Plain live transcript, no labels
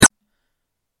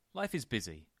Life is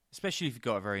busy, especially if you've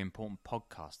got a very important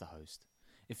podcast to host.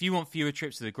 If you want fewer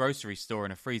trips to the grocery store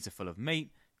and a freezer full of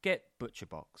meat, get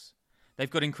ButcherBox. They've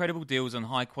got incredible deals on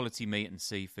high-quality meat and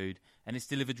seafood, and it's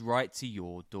delivered right to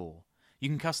your door. You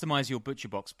can customize your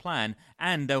ButcherBox plan,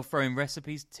 and they'll throw in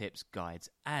recipes, tips, guides,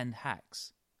 and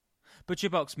hacks.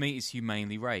 ButcherBox meat is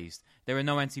humanely raised. There are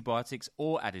no antibiotics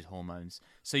or added hormones,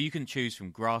 so you can choose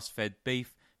from grass-fed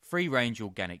beef, free-range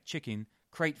organic chicken,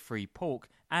 crate-free pork,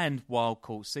 and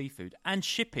wild-caught seafood, and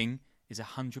shipping is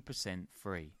 100%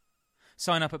 free.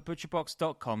 Sign up at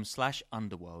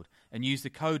butcherbox.com/underworld and use the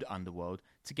code underworld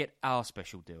to get our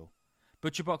special deal.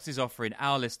 ButcherBox is offering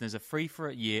our listeners a free for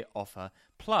a year offer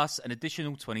plus an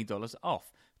additional $20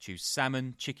 off. Choose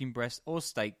salmon, chicken breast, or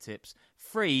steak tips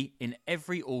free in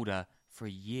every order for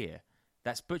a year.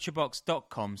 That's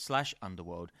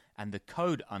butcherbox.com/underworld and the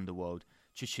code underworld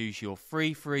to choose your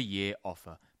free for a year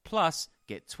offer. Plus,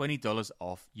 get $20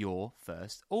 off your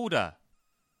first order.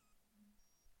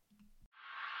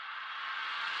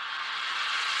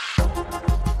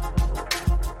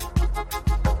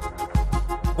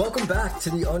 Welcome back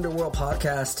to the Underworld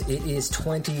Podcast. It is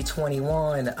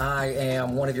 2021. I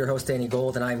am one of your hosts, Danny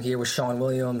Gold, and I'm here with Sean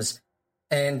Williams.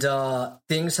 And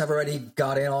things have already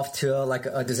gotten off to like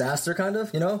a disaster, kind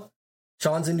of, you know?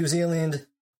 Sean's in New Zealand.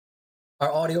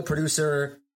 Our audio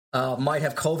producer might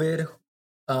have COVID.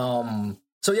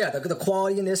 So yeah, the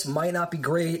quality in this might not be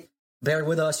great. Bear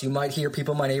with us. You might hear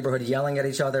people in my neighborhood yelling at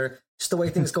each other. Just the way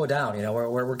things go down, you know,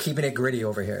 we're keeping it gritty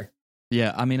over here.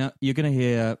 Yeah, I mean, you're going to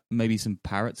hear maybe some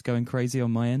parrots going crazy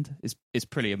on my end. It's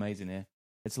pretty amazing here.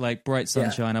 It's like bright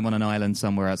sunshine. Yeah. I'm on an island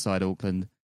somewhere outside Auckland.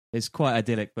 It's quite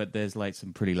idyllic, but there's like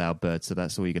some pretty loud birds, so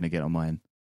that's all you're going to get on my end.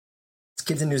 It's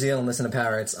kids in New Zealand listen to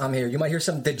parrots. I'm here. You might hear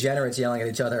some degenerates yelling at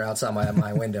each other outside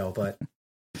my window, but...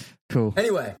 Cool.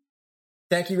 Anyway,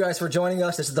 thank you guys for joining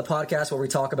us. This is the podcast where we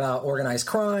talk about organized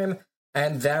crime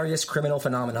and various criminal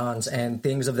phenomenons and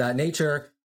things of that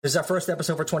nature. This is our first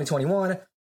episode for 2021.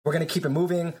 We're going to keep it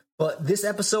moving, but this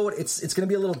episode, it's going to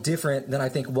be a little different than I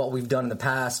think what we've done in the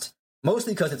past,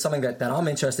 mostly because it's something that I'm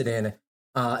interested in,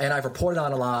 and I've reported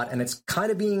on a lot, and it's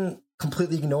kind of being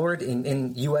completely ignored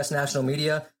in U.S. national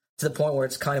media to the point where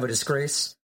it's kind of a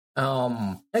disgrace.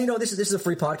 And, you know, this is a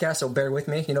free podcast, so bear with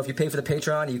me. You know, if you pay for the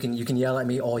Patreon, you can yell at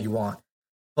me all you want.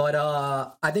 But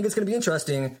I think it's going to be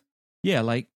interesting. Yeah,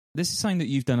 like, this is something that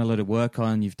you've done a lot of work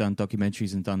on. You've done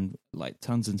documentaries and done, like,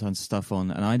 tons and tons of stuff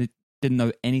on, and I didn't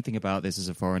know anything about this as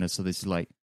a foreigner, so this is like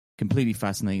completely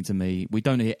fascinating to me. We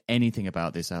don't hear anything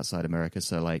about this outside America,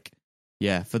 so like,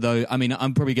 yeah, for those, I mean,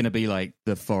 I'm probably going to be like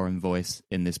the foreign voice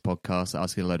in this podcast,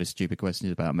 asking a load of stupid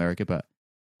questions about America, but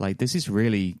like, this is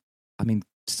really, I mean,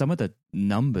 some of the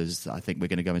numbers I think we're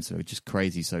going to go into are just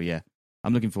crazy, so yeah,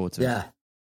 I'm looking forward to it.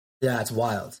 Yeah, it's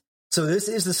wild. So this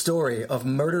is the story of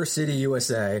Murder City,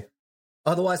 USA,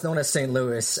 otherwise known as St.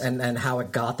 Louis, and how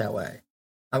it got that way.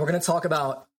 And we're going to talk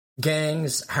about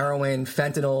gangs, heroin,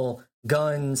 fentanyl,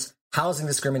 guns, housing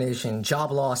discrimination,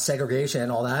 job loss, segregation,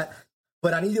 and all that.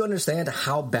 But I need you to understand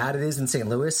how bad it is in St.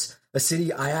 Louis, a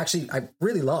city I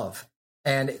really love.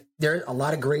 And there are a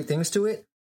lot of great things to it.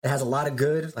 It has a lot of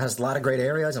great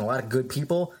areas and a lot of good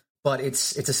people, but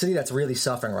it's a city that's really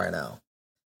suffering right now.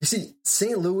 You see,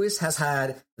 St. Louis has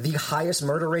had the highest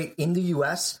murder rate in the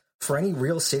U.S. for any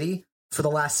real city for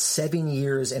the last 7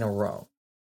 years in a row.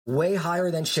 Way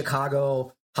higher than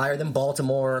Chicago, higher than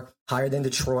Baltimore, higher than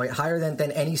Detroit, higher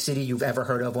than any city you've ever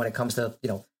heard of when it comes to, you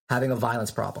know, having a violence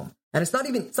problem. And it's not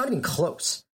even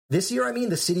close. This year, I mean,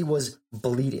 the city was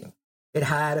bleeding. It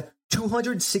had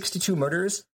 262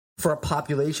 murders for a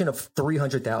population of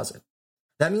 300,000.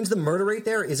 That means the murder rate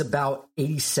there is about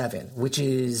 87, which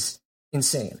is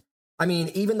insane. I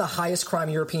mean, even the highest crime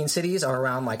European cities are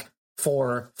around like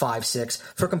 4, 5, 6.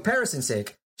 For comparison's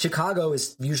sake, Chicago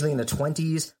is usually in the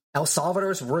 20s. El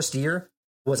Salvador's worst year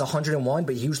was 101,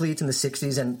 but usually it's in the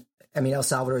 60s. And I mean, El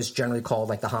Salvador is generally called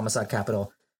like the homicide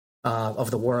capital of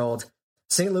the world.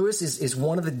 St. Louis is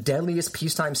one of the deadliest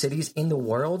peacetime cities in the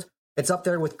world. It's up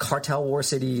there with cartel war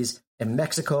cities in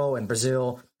Mexico and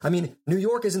Brazil. I mean, New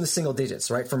York is in the single digits,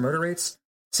 right? For murder rates,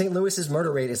 St. Louis's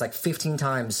murder rate is like 15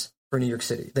 times for New York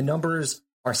City. The numbers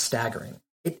are staggering.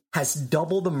 It has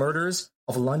double the murders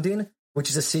of London, which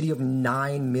is a city of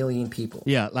 9 million people.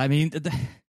 Yeah, I mean,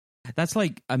 that's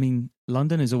like, I mean,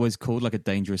 London is always called like a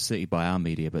dangerous city by our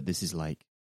media, but this is like,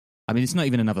 I mean, it's not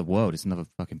even another world. It's another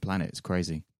fucking planet. It's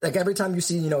crazy. Like every time you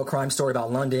see, you know, a crime story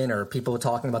about London or people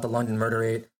talking about the London murder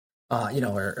rate, you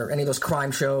know, or any of those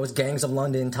crime shows, Gangs of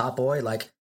London, Top Boy,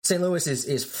 like St. Louis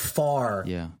is far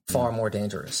more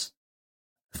dangerous.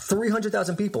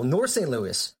 300,000 people. North St.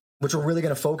 Louis, which we're really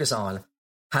going to focus on,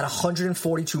 had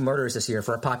 142 murders this year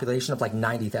for a population of like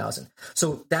 90,000.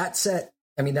 So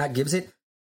that gives it.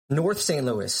 North St.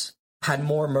 Louis had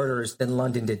more murders than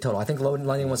London did total. I think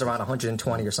London was around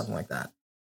 120 or something like that.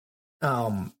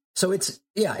 So it's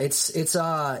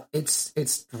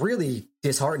really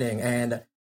disheartening. And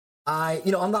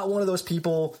I'm not one of those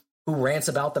people who rants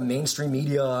about the mainstream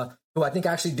media, who I think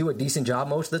actually do a decent job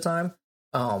most of the time.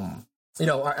 Or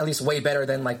at least way better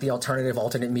than like the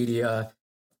alternate media,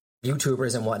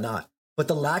 YouTubers and whatnot. But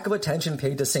the lack of attention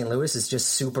paid to St. Louis is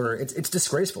just it's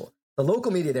disgraceful. The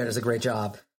local media there does a great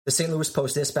job. The St. Louis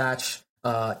Post-Dispatch,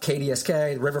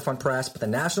 KDSK, Riverfront Press, but the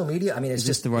national media, it's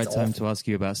just the right time to ask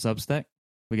you about Substack?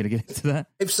 We're going to get into that.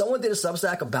 If someone did a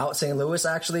Substack about St. Louis,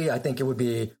 actually, I think it would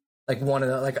be like one of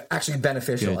the, like, actually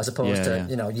beneficial. Good. As opposed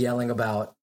to, yelling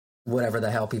about whatever the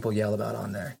hell people yell about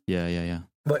on there. Yeah.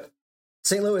 But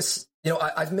St. Louis,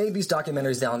 I've made these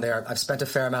documentaries down there. I've spent a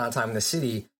fair amount of time in the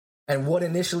city. And what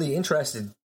initially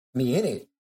interested me in it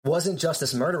wasn't just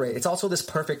this murder rate. It's also this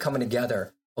perfect coming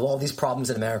together of all these problems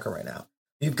in America right now.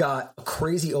 You've got a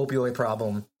crazy opioid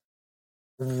problem,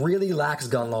 really lax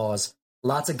gun laws,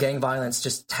 lots of gang violence,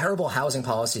 just terrible housing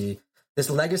policy, this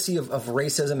legacy of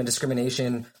racism and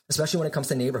discrimination, especially when it comes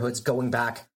to neighborhoods going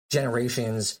back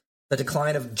generations, the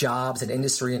decline of jobs and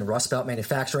industry and Rust Belt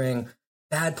manufacturing,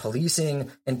 bad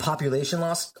policing, and population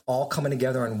loss all coming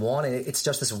together in one. And it's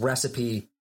just this recipe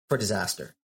for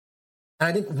disaster. And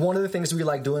I think one of the things we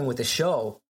like doing with the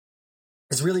show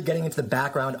is really getting into the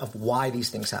background of why these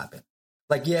things happen.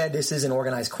 Like, yeah, this is an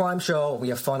organized crime show. We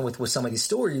have fun with some of these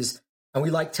stories, and we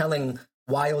like telling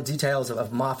wild details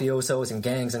of mafiosos and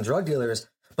gangs and drug dealers,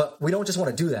 but we don't just want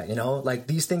to do that, Like,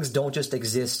 these things don't just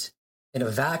exist in a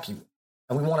vacuum,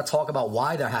 and we want to talk about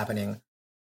why they're happening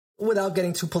without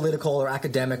getting too political or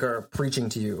academic or preaching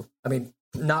to you.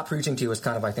 Not preaching to you is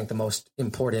kind of, I think, the most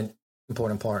important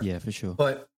part. Yeah, for sure.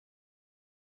 But,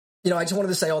 I just wanted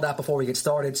to say all that before we get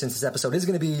started, since this episode is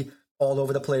going to be all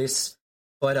over the place.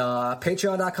 But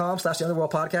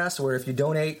patreon.com/theunderworld podcast, where if you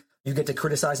donate, you get to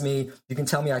criticize me. You can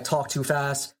tell me I talk too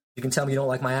fast. You can tell me you don't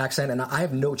like my accent, and I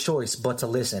have no choice but to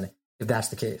listen if that's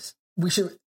the case. We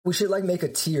should like make a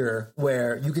tier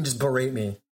where you can just berate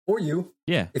me, or you,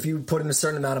 if you put in a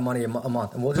certain amount of money a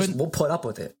month, and we'll put up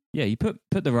with it. Yeah, you put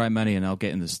the right money, and I'll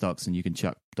get in the stocks, and you can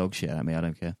chuck dog shit at me. I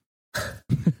don't care.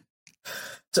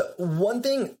 So one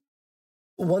thing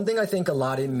I think a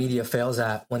lot of media fails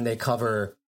at when they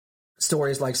cover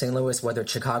stories like St. Louis, whether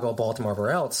it's Chicago, Baltimore,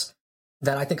 or else,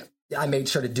 that I think I made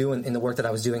sure to do in the work that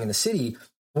I was doing in the city,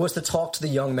 was to talk to the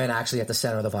young men actually at the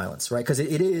center of the violence, right? Because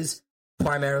it is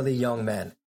primarily young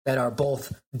men that are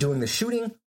both doing the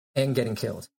shooting and getting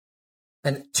killed.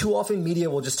 And too often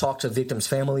media will just talk to victims'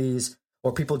 families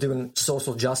or people doing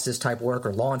social justice type work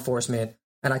or law enforcement.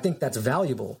 And I think that's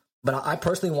valuable. But I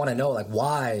personally want to know, like,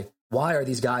 why are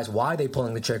these guys, why are they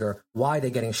pulling the trigger? Why are they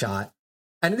getting shot?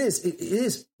 And it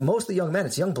is mostly young men.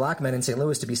 It's young black men in St.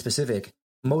 Louis, to be specific,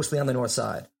 mostly on the north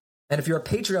side. And if you're a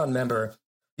Patreon member,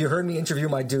 you heard me interview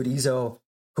my dude Ezo,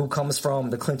 who comes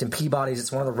from the Clinton Peabodys.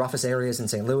 It's one of the roughest areas in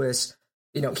St. Louis.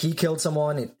 He killed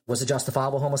someone. It was a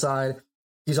justifiable homicide.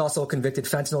 He's also a convicted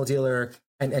fentanyl dealer.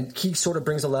 And he sort of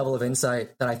brings a level of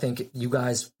insight that I think you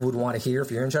guys would want to hear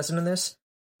if you're interested in this.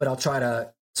 But I'll try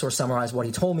to sort of summarize what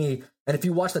he told me. And if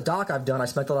you watch the doc I've done, I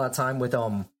spent a lot of time with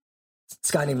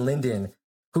this guy named Lyndon,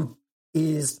 who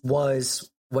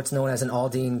was what's known as an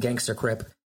Aldine gangster crip.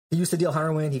 He used to deal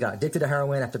heroin. He got addicted to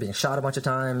heroin after being shot a bunch of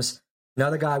times.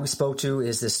 Another guy we spoke to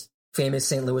is this famous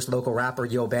St. Louis local rapper,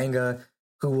 Yo Banga,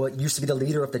 who used to be the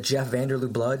leader of the Jeff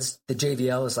Vanderloo Bloods. The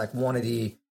JVL is like one of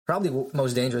the probably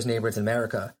most dangerous neighborhoods in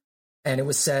America. And it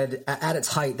was said at its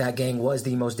height, that gang was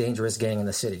the most dangerous gang in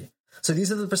the city. So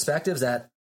these are the perspectives that,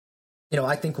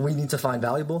 I think we need to find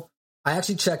valuable. I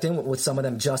actually checked in with some of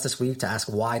them just this week to ask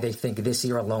why they think this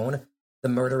year alone the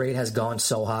murder rate has gone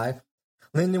so high.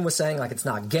 Lyndon was saying, like, it's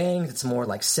not gangs, it's more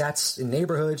like sets in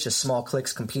neighborhoods, just small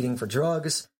cliques competing for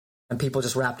drugs, and people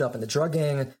just wrapped up in the drug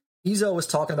gang. Ezo was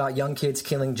talking about young kids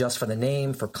killing just for the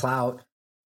name, for clout,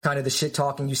 kind of the shit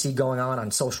talking you see going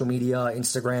on social media,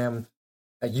 Instagram,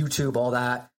 YouTube, all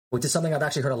that, which is something I've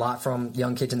actually heard a lot from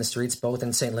young kids in the streets, both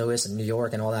in St. Louis and New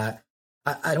York and all that.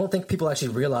 I don't think people actually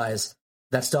realize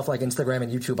that stuff like Instagram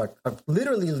and YouTube are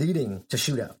literally leading to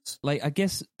shootouts. Like, I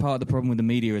guess part of the problem with the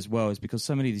media as well is because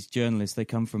so many of these journalists, they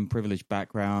come from privileged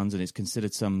backgrounds and it's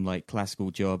considered some like classical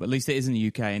job. At least it is in the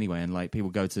UK anyway. And like people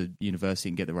go to university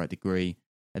and get the right degree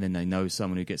and then they know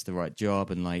someone who gets the right job.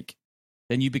 And like,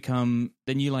 then you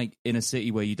like in a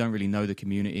city where you don't really know the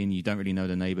community and you don't really know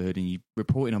the neighborhood and you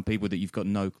reporting on people that you've got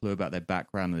no clue about their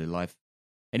background or their life,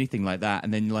 anything like that.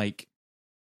 And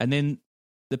then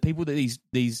the people that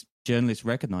these journalists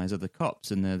recognize are the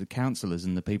cops and the counselors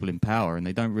and the people in power, and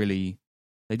they don't really,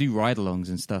 they do ride-alongs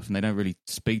and stuff, and they don't really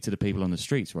speak to the people on the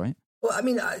streets, right? Well, I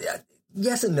mean,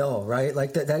 yes and no, right?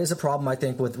 Like that is a problem, I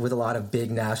think, with a lot of big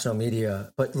national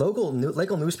media. But local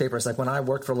newspapers, like when I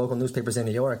worked for local newspapers in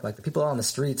New York, like the people on the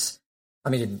streets, I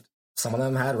mean, some of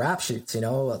them had rap sheets, you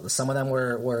know, some of them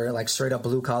were like straight up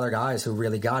blue collar guys who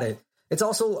really got it. It's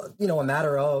also, you know, a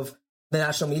matter of the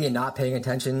national media not paying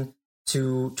attention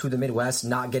to the Midwest,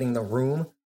 not getting the room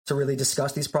to really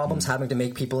discuss these problems, having to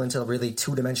make people into really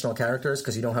two-dimensional characters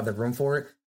because you don't have the room for it.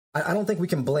 I don't think we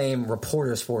can blame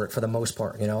reporters for it for the most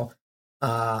part, you know.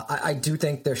 I do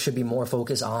think there should be more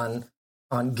focus on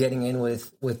getting in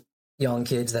with young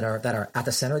kids that are at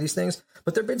the center of these things.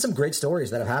 But there have been some great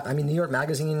stories that have happened. I mean, New York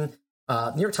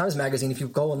Times Magazine, if you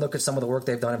go and look at some of the work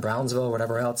they've done in Brownsville or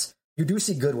whatever else, you do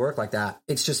see good work like that.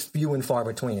 It's just few and far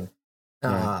between.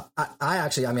 I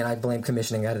blame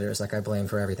commissioning editors like I blame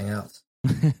for everything else.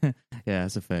 Yeah,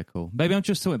 that's a fair call. Maybe I'm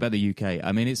just talking about the UK.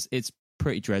 I mean, it's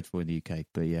pretty dreadful in the UK,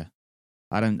 but yeah,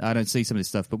 I don't see some of this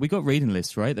stuff. But we got reading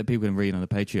lists, right, that people can read on the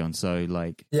Patreon. So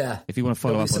like, yeah, if you want to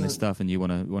follow up on this stuff and you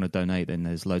want to donate, then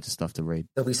there's loads of stuff to read.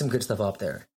 There'll be some good stuff up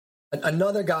there.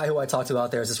 Another guy who I talked to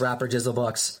out there is this rapper Jizzle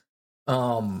Bucks.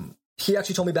 He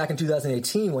actually told me back in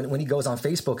 2018 when he goes on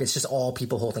Facebook, it's just all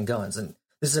people holding guns. And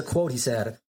this is a quote he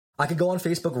said: "I could go on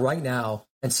Facebook right now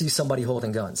and see somebody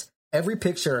holding guns. Every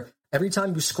picture, every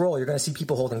time you scroll, you're going to see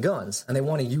people holding guns, and they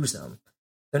want to use them.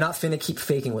 They're not finna keep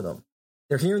faking with them.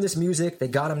 They're hearing this music. They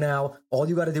got them now. All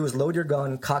you got to do is load your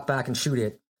gun, cock back, and shoot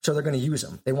it. So they're going to use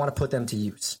them. They want to put them to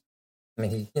use." I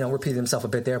mean, he repeated himself a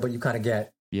bit there, but you kind of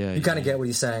get get what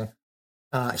he's saying.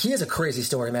 He has a crazy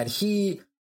story, man.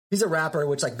 He's a rapper,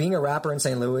 which, like, being a rapper in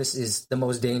St. Louis is the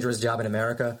most dangerous job in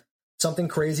America. Something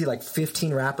crazy, like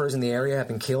 15 rappers in the area have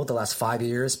been killed the last 5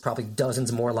 years, probably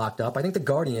dozens more locked up. I think The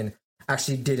Guardian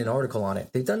actually did an article on it.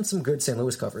 They've done some good St.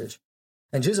 Louis coverage.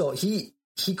 And Jizzle,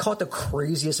 he caught the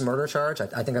craziest murder charge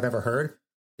I think I've ever heard.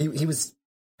 He was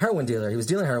a heroin dealer. He was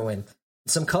dealing heroin.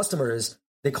 Some customers,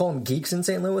 they call them geeks in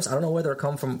St. Louis. I don't know whether it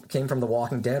came from The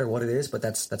Walking Dead or what it is, but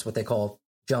that's what they call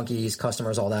junkies,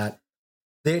 customers, all that.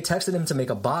 They had texted him to make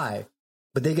a buy,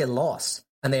 but they get lost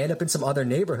and they end up in some other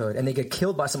neighborhood and they get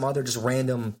killed by some other just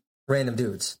random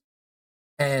dudes.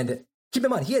 And keep in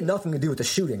mind, he had nothing to do with the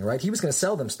shooting, right? He was going to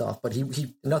sell them stuff, but he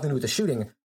had nothing to do with the shooting.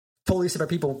 Totally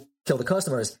separate people kill the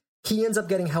customers. He ends up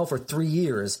getting held for 3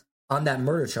 years on that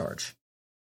murder charge.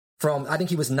 From, I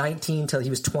think he was 19 till he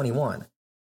was 21.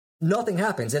 Nothing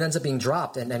happens. It ends up being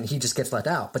dropped and he just gets let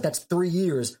out. But that's 3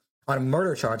 years on a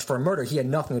murder charge for a murder he had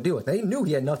nothing to do with. They knew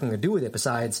he had nothing to do with it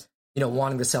besides,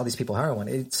 wanting to sell these people heroin.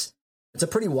 It's a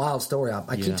pretty wild story.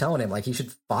 I keep telling him, like, he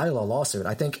should file a lawsuit.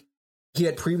 I think he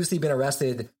had previously been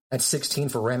arrested at 16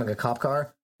 for ramming a cop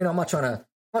car. I'm not going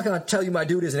to tell you my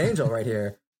dude is an angel right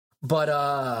here.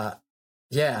 But,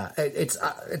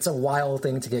 it's a wild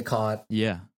thing to get caught.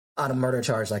 Yeah. On a murder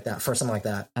charge like that, for something like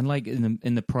that. And like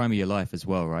in the prime of your life as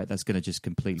well, right? That's going to just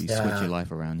completely switch your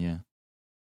life around, yeah.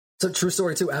 So true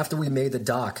story too, after we made the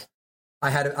doc,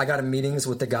 I got in meetings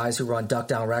with the guys who run Duck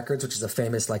Down Records, which is a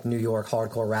famous like New York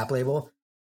hardcore rap label.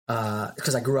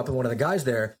 Because I grew up with one of the guys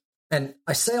there. And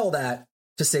I say all that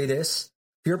to say this: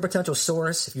 if you're a potential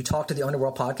source, if you talk to the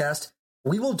Underworld podcast,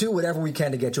 we will do whatever we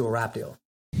can to get you a rap deal.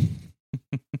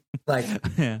 Like,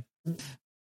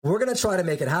 we're going to try to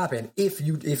make it happen if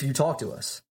you talk to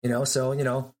us, so,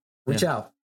 reach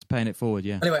out. It's paying it forward.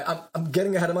 Yeah. Anyway, I'm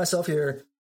getting ahead of myself here,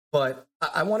 but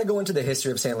I want to go into the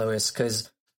history of St. Louis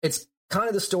because it's kind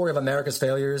of the story of America's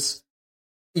failures.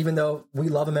 Even though we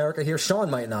love America here, Sean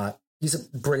might not. He's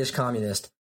a British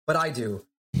communist, but I do.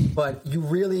 But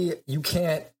you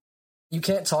can't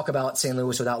talk about St.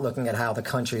 Louis without looking at how the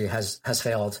country has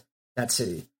failed that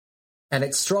city. And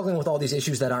it's struggling with all these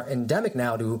issues that are endemic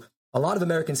now to a lot of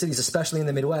American cities, especially in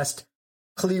the Midwest,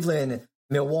 Cleveland,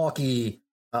 Milwaukee,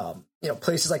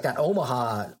 places like that,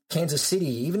 Omaha, Kansas City,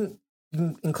 even you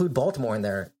can include Baltimore in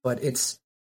there. But it's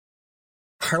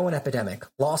heroin epidemic,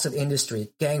 loss of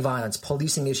industry, gang violence,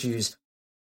 policing issues,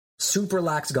 super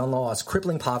lax gun laws,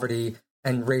 crippling poverty,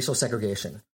 and racial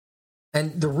segregation.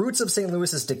 And the roots of St.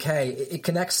 Louis's decay, it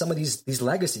connects some of these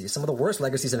legacies, some of the worst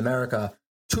legacies in America,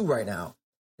 to right now.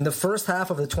 In the first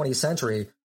half of the 20th century,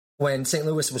 when St.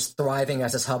 Louis was thriving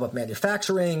as this hub of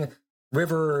manufacturing,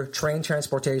 river, train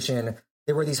transportation,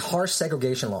 there were these harsh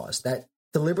segregation laws that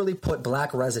deliberately put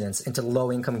black residents into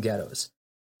low-income ghettos.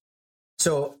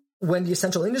 So when the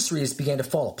essential industries began to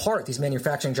fall apart, these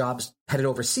manufacturing jobs headed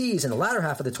overseas in the latter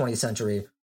half of the 20th century,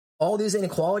 all these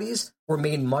inequalities were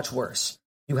made much worse.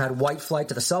 You had white flight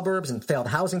to the suburbs and failed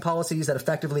housing policies that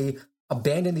effectively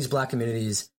abandoned these black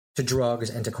communities to drugs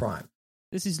and to crime.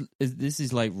 This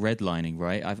is like redlining,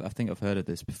 right? I think I've heard of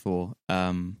this before.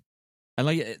 And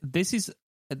like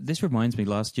this reminds me.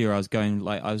 Last year I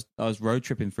was road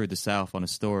tripping through the South on a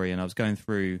story, and I was going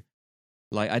through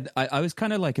like I was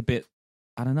kind of like a bit,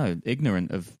 I don't know,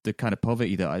 ignorant of the kind of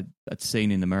poverty that I'd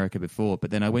seen in America before.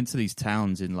 But then I went to these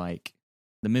towns in like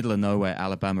the middle of nowhere,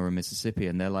 Alabama and Mississippi,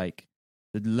 and they're like,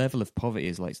 the level of poverty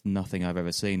is like nothing I've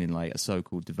ever seen in like a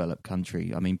so-called developed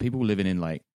country. I mean, people living in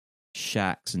like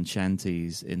shacks and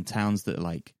shanties in towns that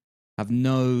like have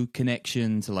no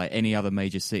connection to like any other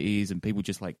major cities, and people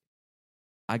just like,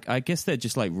 I guess they're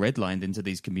just like redlined into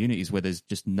these communities where there's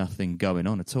just nothing going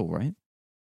on at all, right?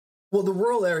 Well, the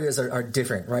rural areas are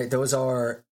different, right? Those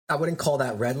are, I wouldn't call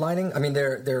that redlining. I mean,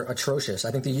 they're atrocious.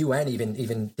 I think the UN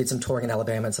even did some touring in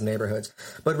Alabama in some neighborhoods.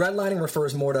 But redlining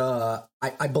refers more to,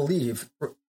 I believe,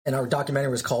 and our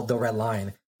documentary was called The Red Line.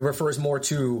 It refers more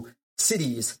to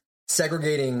cities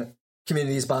segregating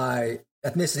communities by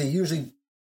ethnicity, usually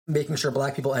making sure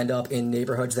black people end up in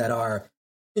neighborhoods that are,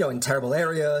 in terrible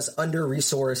areas,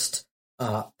 under-resourced,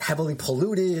 heavily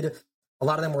polluted. A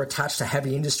lot of them were attached to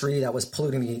heavy industry that was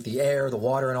polluting the air, the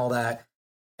water, and all that.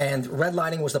 And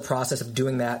redlining was the process of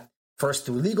doing that first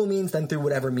through legal means, then through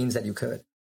whatever means that you could.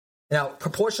 Now,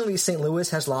 proportionally, St. Louis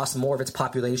has lost more of its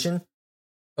population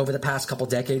over the past couple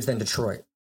decades than Detroit.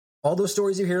 All those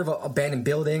stories you hear of abandoned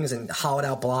buildings and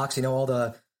hollowed-out blocks, all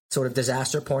the sort of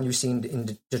disaster porn you've seen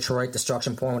in Detroit,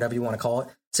 destruction porn, whatever you want to call it,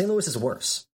 St. Louis is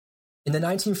worse. In the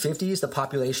 1950s, the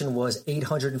population was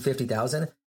 850,000.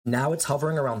 Now it's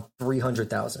hovering around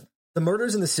 300,000. The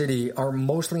murders in the city are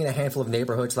mostly in a handful of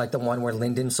neighborhoods like the one where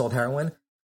Lyndon sold heroin,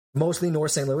 mostly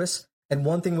North St. Louis. And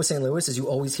one thing with St. Louis is you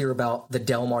always hear about the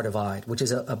Delmar Divide, which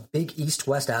is a big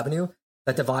east-west avenue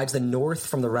that divides the north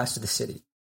from the rest of the city.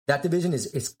 That division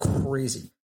is crazy.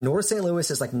 North St.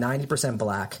 Louis is like 90%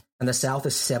 black, and the south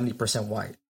is 70%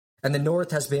 white. And the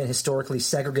north has been historically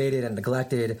segregated and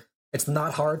neglected. It's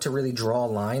not hard to really draw a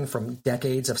line from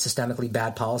decades of systemically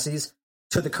bad policies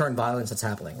to the current violence that's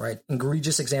happening, right?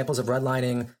 Egregious examples of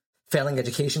redlining, failing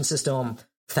education system,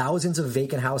 thousands of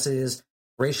vacant houses,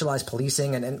 racialized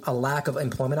policing, and a lack of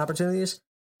employment opportunities.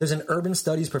 There's an urban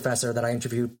studies professor that I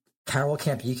interviewed, Carol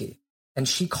Campichi, and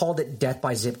she called it death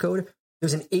by zip code.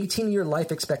 There's an 18-year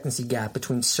life expectancy gap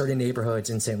between certain neighborhoods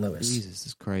in St. Louis. Jesus,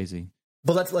 it's crazy.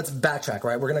 But let's backtrack,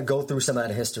 right? We're going to go through some of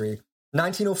that history.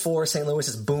 1904, St. Louis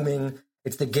is booming.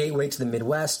 It's the gateway to the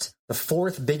Midwest, the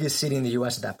fourth biggest city in the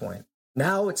U.S. at that point.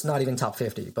 Now it's not even top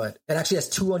 50, but it actually has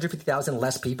 250,000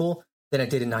 less people than it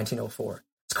did in 1904.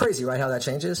 It's crazy, right, how that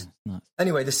changes?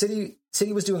 Anyway, the city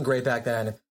was doing great back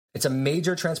then. It's a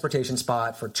major transportation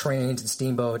spot for trains and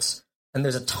steamboats, and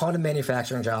there's a ton of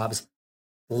manufacturing jobs.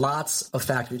 Lots of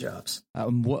factory jobs.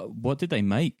 What did they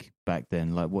make back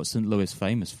then? Like, what's St. Louis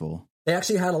famous for? They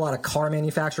actually had a lot of car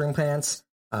manufacturing plants,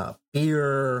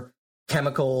 beer,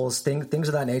 chemicals, things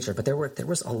of that nature. But there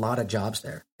was a lot of jobs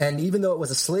there. And even though it was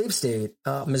a slave state,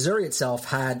 Missouri itself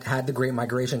had the Great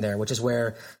Migration there, which is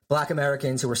where Black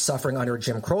Americans who were suffering under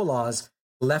Jim Crow laws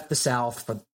left the South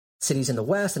for cities in the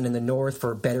West and in the North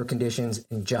for better conditions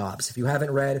and jobs. If you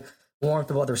haven't read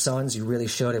Warmth of Other Suns, you really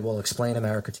should. It will explain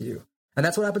America to you. And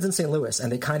that's what happens in St. Louis.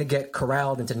 And they kind of get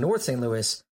corralled into North St.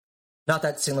 Louis. Not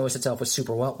that St. Louis itself was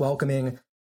super welcoming.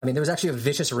 I mean, there was actually a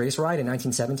vicious race riot in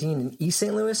 1917 in East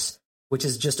St. Louis, which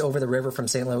is just over the river from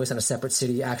St. Louis in a separate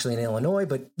city, actually in Illinois.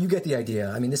 But you get the idea.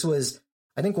 I mean, this was,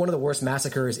 I think, one of the worst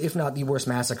massacres, if not the worst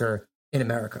massacre in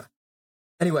America.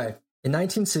 Anyway, in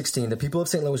 1916, the people of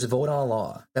St. Louis voted on a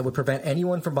law that would prevent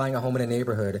anyone from buying a home in a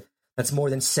neighborhood that's more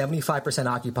than 75%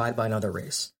 occupied by another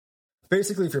race.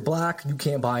 Basically, if you're black, you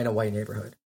can't buy in a white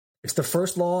neighborhood. It's the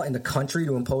first law in the country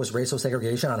to impose racial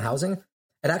segregation on housing.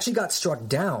 It actually got struck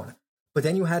down, but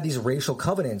then you had these racial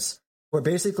covenants where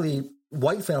basically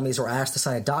white families were asked to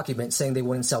sign a document saying they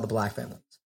wouldn't sell to black families.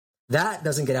 That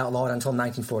doesn't get outlawed until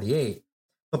 1948.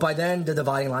 But by then, the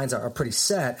dividing lines are pretty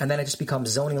set, and then it just becomes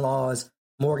zoning laws,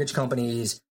 mortgage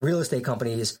companies, real estate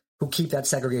companies who keep that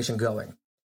segregation going.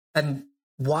 And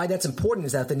why that's important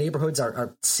is that the neighborhoods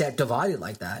are set divided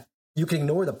like that. You can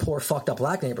ignore the poor, fucked up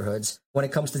black neighborhoods when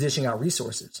it comes to dishing out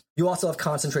resources. You also have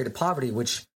concentrated poverty,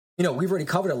 which, we've already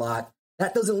covered a lot.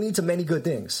 That doesn't lead to many good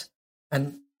things.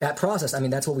 And that process,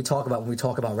 that's what we talk about when we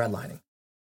talk about redlining.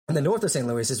 And the north of St.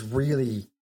 Louis is really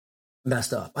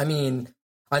messed up. I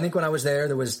think when I was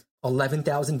there was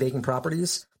 11,000 vacant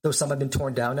properties, though some have been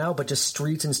torn down now, but just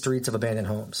streets and streets of abandoned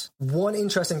homes. One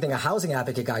interesting thing a housing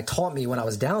advocate guy taught me when I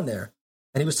was down there,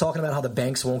 and he was talking about how the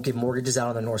banks won't give mortgages out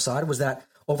on the north side, was that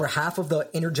over half of the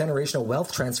intergenerational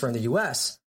wealth transfer in the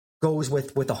U.S. goes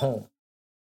with a home.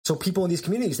 So people in these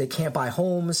communities, they can't buy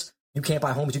homes. You can't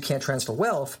buy homes. You can't transfer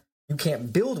wealth. you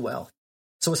can't build wealth.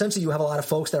 So essentially, you have a lot of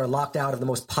folks that are locked out of the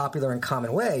most popular and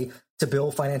common way to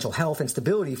build financial health and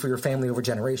stability for your family over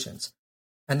generations.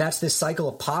 And that's this cycle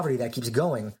of poverty that keeps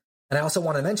going. And I also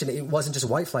want to mention, it wasn't just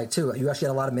white flight, too. You actually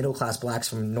had a lot of middle-class blacks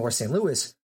from North St.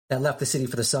 Louis that left the city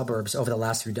for the suburbs over the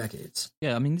last few decades.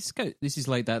 Yeah, I mean, this is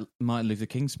like that Martin Luther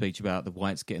King speech about the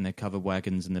whites getting their covered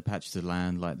wagons and their patches of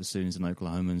land, like the Sooners in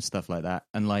Oklahoma and stuff like that.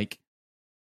 And like,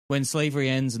 when slavery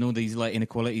ends and all these like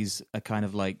inequalities are kind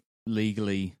of like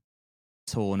legally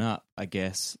torn up, I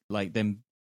guess, like then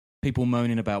people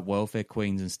moaning about welfare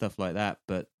queens and stuff like that.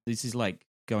 But this is like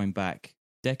going back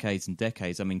decades and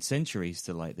decades, I mean, centuries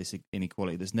to like this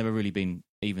inequality that's never really been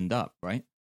evened up, right?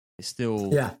 It's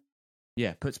still,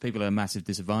 puts people at a massive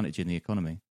disadvantage in the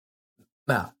economy.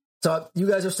 Yeah. So you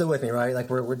guys are still with me, right? Like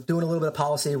we're doing a little bit of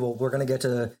policy. We're going to get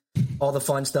to all the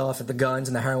fun stuff, the guns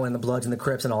and the heroin and the Bloods and the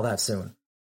Crips and all that soon.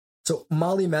 So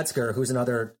Molly Metzger, who's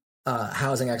another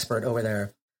housing expert over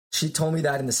there, she told me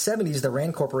that in the 70s, the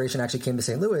Rand Corporation actually came to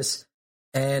St. Louis,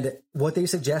 and what they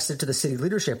suggested to the city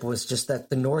leadership was just that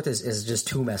the North is just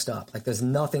too messed up. Like there's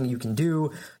nothing you can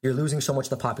do. You're losing so much of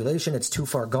the population. It's too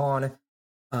far gone.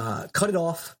 Cut it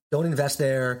off. Don't invest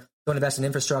there. Don't invest in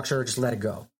infrastructure. Just let it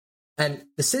go. And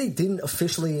the city didn't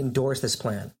officially endorse this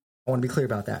plan. I want to be clear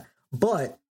about that.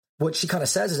 But what she kind of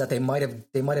says is that they might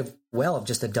have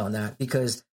just have done that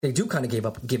because they do kind of give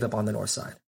up on the North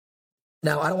Side.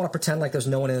 Now, I don't want to pretend like there's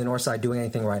no one in the North Side doing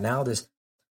anything right now. There's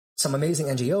some amazing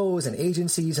NGOs and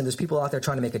agencies, and there's people out there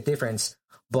trying to make a difference,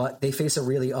 but they face a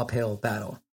really uphill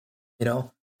battle, you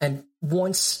know? And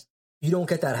once you don't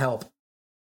get that help,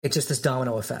 it's just this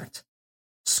domino effect.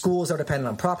 Schools are dependent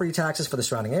on property taxes for the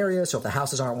surrounding area, so if the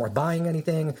houses aren't worth buying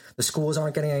anything, the schools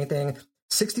aren't getting anything.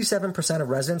 67% of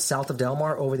residents south of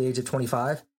Delmar over the age of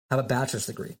 25 have a bachelor's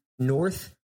degree.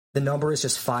 North, the number is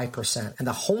just 5%, and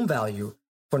the home value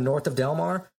for north of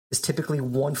Delmar is typically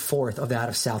 1/4 of that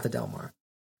of south of Delmar.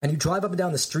 And you drive up and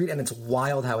down the street, and it's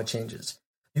wild how it changes.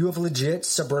 You have legit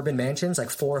suburban mansions like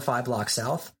 4 or 5 blocks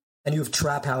south, and you have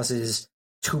trap houses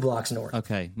 2 blocks north.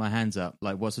 Okay, my hand's up.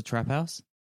 Like, what's a trap house?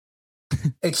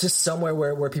 It's just somewhere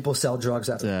where people sell drugs.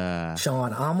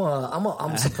 Sean,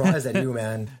 I'm surprised at you,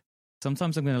 man.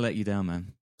 Sometimes I'm going to let you down,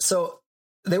 man. So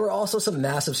there were also some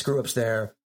massive screw-ups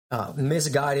there.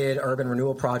 Misguided urban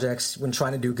renewal projects when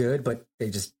trying to do good, but they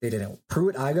didn't.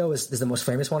 Pruitt-Igoe is the most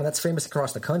famous one, and that's famous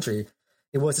across the country.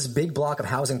 It was this big block of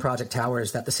housing project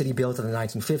towers that the city built in the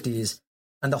 1950s,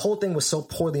 and the whole thing was so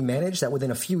poorly managed that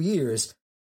within a few years,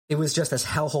 it was just this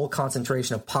hellhole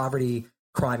concentration of poverty,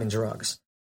 crime, and drugs.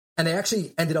 And they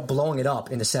actually ended up blowing it up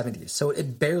in the 70s. So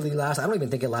it barely lasted. I don't even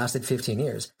think it lasted 15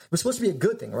 years. It was supposed to be a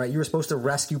good thing, right? You were supposed to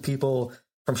rescue people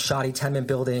from shoddy tenement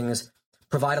buildings,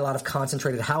 provide a lot of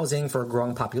concentrated housing for a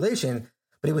growing population,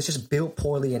 but it was just built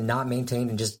poorly and not maintained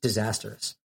and just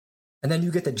disastrous. And then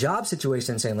you get the job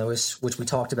situation in St. Louis, which we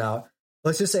talked about.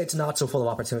 Let's just say it's not so full of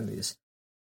opportunities.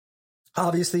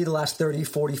 Obviously, the last 30,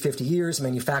 40, 50 years,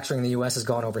 manufacturing in the U.S. has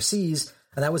gone overseas,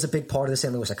 and that was a big part of the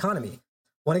St. Louis economy.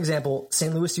 One example,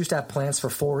 St. Louis used to have plants for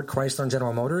Ford, Chrysler, and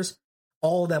General Motors.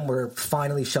 All of them were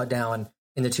finally shut down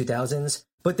in the 2000s.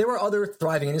 But there were other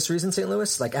thriving industries in St.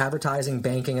 Louis, like advertising,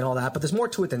 banking, and all that. But there's more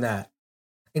to it than that.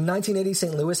 In 1980,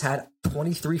 St. Louis had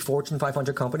 23 Fortune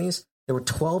 500 companies. There were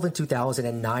 12 in 2000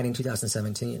 and 9 in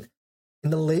 2017. In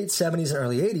the late 70s and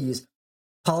early 80s,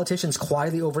 politicians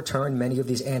quietly overturned many of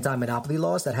these anti-monopoly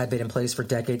laws that had been in place for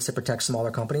decades to protect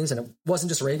smaller companies. And it wasn't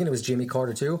just Reagan, it was Jimmy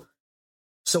Carter too.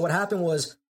 So what happened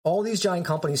was all these giant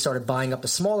companies started buying up the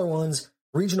smaller ones,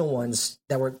 regional ones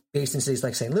that were based in cities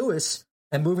like St. Louis,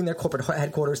 and moving their corporate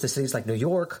headquarters to cities like New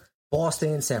York,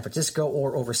 Boston, San Francisco,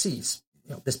 or overseas.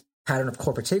 You know, this pattern of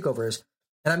corporate takeovers.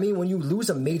 And I mean, when you lose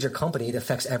a major company, it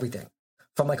affects everything.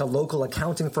 From like a local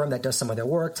accounting firm that does some of their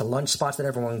work to lunch spots that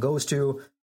everyone goes to.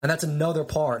 And that's another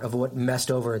part of what messed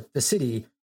over the city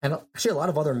and actually a lot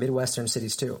of other Midwestern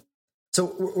cities too.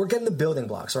 So we're getting the building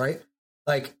blocks, right?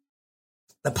 Like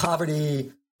the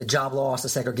poverty, the job loss, the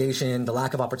segregation, the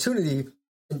lack of opportunity.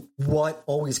 And what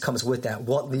always comes with that?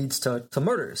 What leads to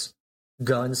murders?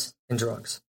 Guns and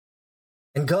drugs.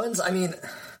 And guns, I mean,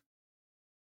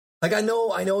 like I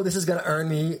know this is going to earn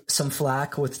me some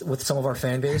flack with some of our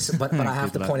fan base, but I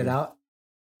have to point it out.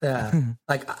 Yeah,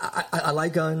 like I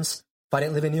like guns. If I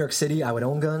didn't live in New York City, I would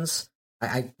own guns.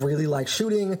 I really like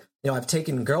shooting. You know, I've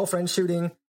taken girlfriends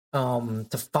shooting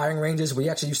to firing ranges. We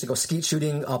actually used to go skeet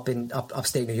shooting up in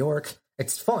upstate New York.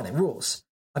 It's fun. It rules.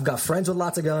 I've got friends with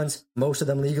lots of guns, most of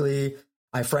them legally.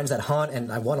 I have friends that hunt,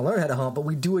 and I want to learn how to hunt, but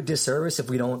we do a disservice if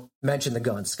we don't mention the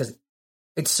guns because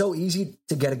it's so easy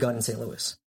to get a gun in St.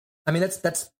 Louis. I mean,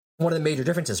 that's one of the major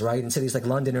differences, right? In cities like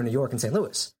London or New York and St.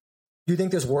 Louis. Do you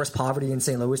think there's worse poverty in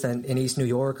St. Louis than in East New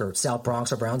York or South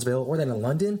Bronx or Brownsville or than in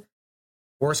London?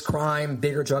 Worse crime,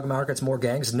 bigger drug markets, more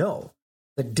gangs? No.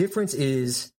 The difference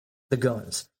is the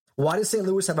guns. Why does St.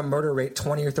 Louis have a murder rate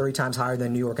 20 or 30 times higher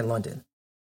than New York and London?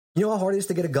 You know how hard it is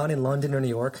to get a gun in London or New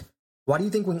York? Why do you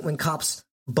think when cops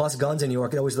bust guns in New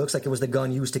York, it always looks like it was the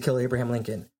gun used to kill Abraham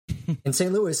Lincoln? In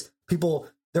St. Louis, people,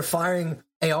 they're firing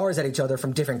ARs at each other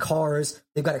from different cars.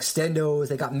 They've got extendos.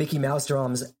 They got Mickey Mouse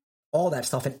drums, all that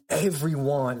stuff. And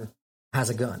everyone has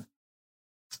a gun.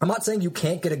 I'm not saying you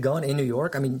can't get a gun in New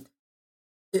York. I mean,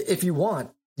 if you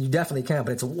want, you definitely can,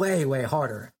 but it's way, way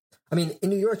harder. I mean, in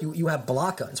New York, you have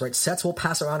block guns, right? Sets will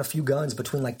pass around a few guns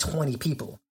between like 20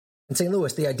 people. In St.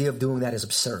 Louis, the idea of doing that is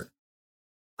absurd.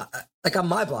 Like on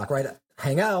my block, right?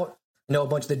 Hang out, know a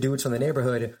bunch of the dudes from the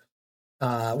neighborhood.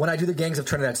 When I do the Gangs of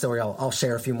Trinidad story, I'll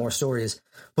share a few more stories.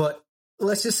 But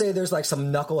let's just say there's like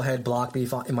some knucklehead block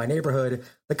beef in my neighborhood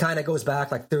that kind of goes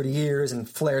back like 30 years and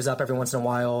flares up every once in a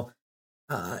while.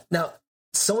 Now,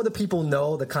 some of the people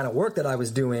know the kind of work that I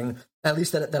was doing, at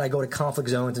least that I go to conflict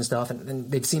zones and stuff, and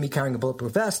they've seen me carrying a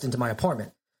bulletproof vest into my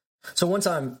apartment. So one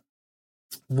time,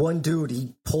 one dude,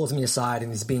 he pulls me aside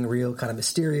and he's being real kind of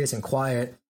mysterious and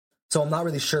quiet. So I'm not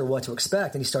really sure what to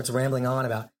expect. And he starts rambling on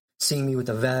about seeing me with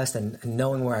the vest and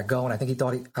knowing where I go. And I think he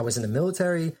thought I was in the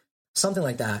military, something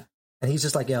like that. And he's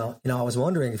just like, I was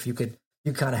wondering if you could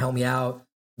kind of help me out,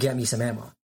 get me some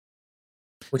ammo.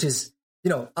 Which is,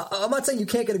 I'm not saying you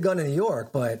can't get a gun in New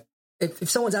York, but if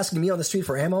someone's asking me on the street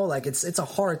for ammo, like it's a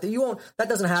hard thing. That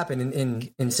doesn't happen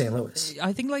in St. Louis.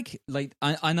 I think like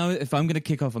I know if I'm going to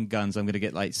kick off on guns, I'm going to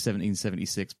get like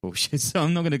 1776 bullshit. So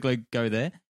I'm not going to go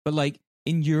there. But like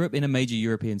in Europe, in a major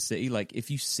European city, like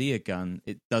if you see a gun,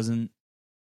 it doesn't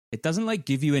like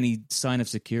give you any sign of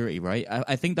security, right?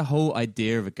 I think the whole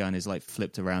idea of a gun is like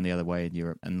flipped around the other way in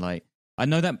Europe. And like, I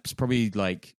know that's probably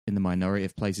like in the minority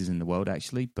of places in the world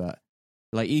actually, but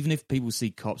like even if people see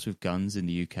cops with guns in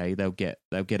the UK, they'll get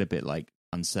a bit like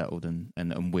unsettled and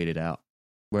weirded out.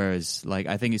 Whereas like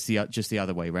I think it's just the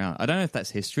other way around. I don't know if that's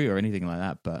history or anything like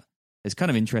that, but it's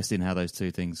kind of interesting how those two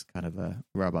things kind of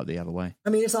rub up the other way. I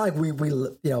mean, it's not like we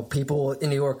people in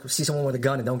New York see someone with a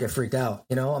gun and don't get freaked out.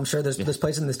 I'm sure there's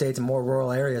places in the States and more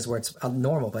rural areas where it's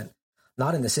normal, but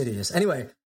not in the cities. Anyway,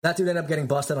 that dude ended up getting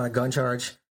busted on a gun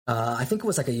charge. I think it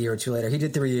was like a year or two later. He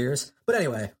did 3 years. But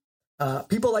anyway,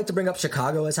 people like to bring up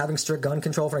Chicago as having strict gun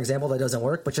control, for example. That doesn't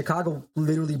work. But Chicago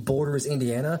literally borders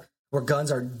Indiana, where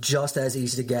guns are just as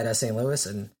easy to get as St. Louis.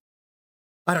 And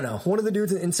I don't know. One of the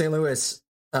dudes in St. Louis,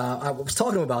 I was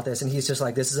talking to him about this, and he's just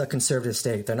like, this is a conservative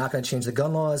state. They're not going to change the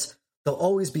gun laws. They'll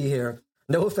always be here.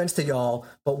 No offense to y'all,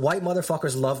 but white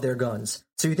motherfuckers love their guns.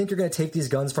 So you think you're going to take these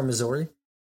guns from Missouri?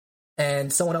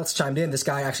 And someone else chimed in. This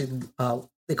guy actually,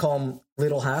 they call him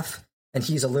Little Half, and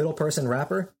he's a little person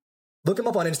rapper. Look him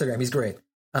up on Instagram. He's great.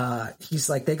 He's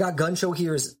like, they got gun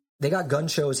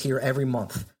shows here every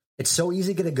month. It's so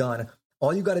easy to get a gun.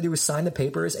 All you got to do is sign the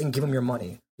papers and give them your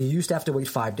money. You used to have to wait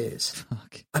 5 days.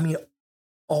 Fuck. I mean,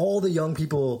 all the young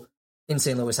people in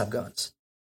St. Louis have guns.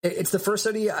 It's the first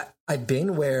city I've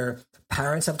been where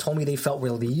parents have told me they felt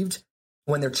relieved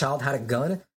when their child had a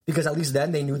gun because at least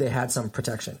then they knew they had some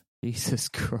protection. Jesus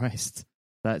Christ.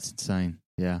 That's insane.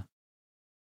 Yeah.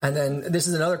 And then this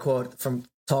is another quote from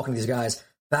talking to these guys.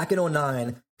 Back in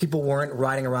 2009, people weren't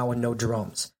riding around with no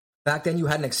drums. Back then you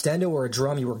had an extendo or a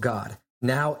drum, you were God.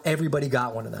 Now everybody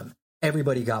got one of them.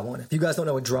 Everybody got one. If you guys don't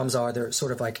know what drums are, they're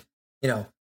sort of like,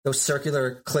 those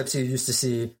circular clips you used to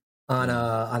see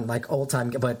on like old time,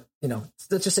 but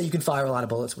let's just say you can fire a lot of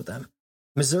bullets with them.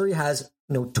 Missouri has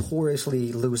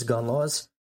notoriously loose gun laws,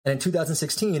 and in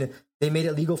 2016 they made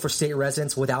it legal for state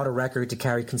residents without a record to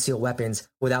carry concealed weapons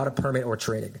without a permit or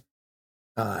trading.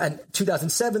 And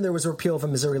 2007 there was a repeal of a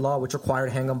Missouri law which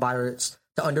required handgun buyers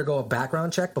to undergo a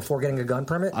background check before getting a gun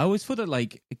permit. I always thought that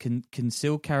like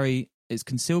concealed carry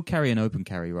and open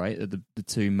carry, right? The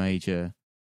two major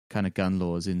kind of gun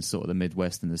laws in sort of the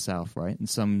Midwest and the South, right? And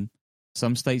some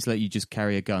states let you just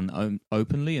carry a gun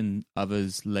openly, and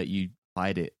others let you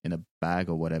hide it in a bag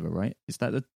or whatever, right? Is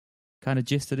that the kind of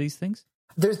gist of these things?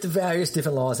 There's the various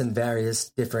different laws in various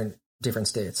different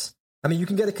states. I mean, you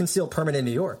can get a concealed permit in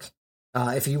New York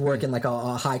if you work in like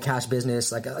a high cash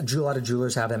business, like a lot of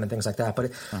jewelers have them and things like that.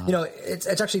 But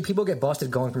it's actually people get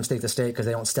busted going from state to state because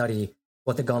they don't study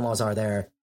what the gun laws are there.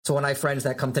 So when I have friends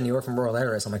that come to New York from rural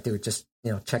areas, I'm like, dude, just,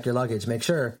 check your luggage, make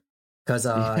sure, because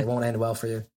it won't end well for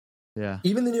you. Yeah.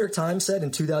 Even the New York Times said in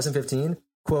 2015,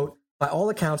 quote, by all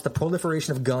accounts, the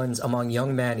proliferation of guns among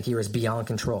young men here is beyond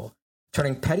control,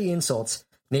 turning petty insults,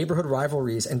 neighborhood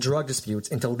rivalries, and drug disputes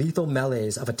into lethal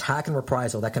melees of attack and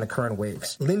reprisal that can occur in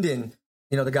waves. Linden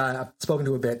the guy I've spoken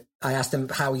to a bit, I asked him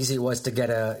how easy it was to get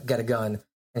a gun,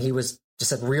 and he just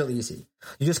said real easy.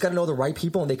 You just got to know the right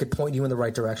people, and they could point you in the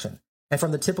right direction. And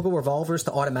from the typical revolvers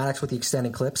to automatics with the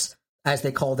extended clips, as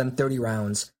they call them, 30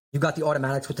 rounds. You got the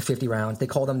automatics with the 50 rounds. They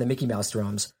call them the Mickey Mouse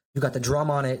drums. You got the drum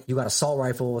on it. You got assault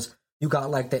rifles. You got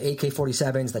like the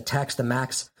AK-47s, the Tex, the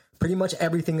Max. Pretty much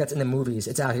everything that's in the movies,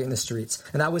 it's out here in the streets.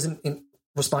 And that was in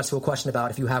response to a question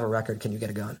about if you have a record, can you get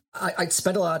a gun? I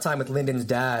spent a lot of time with Lyndon's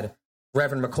dad,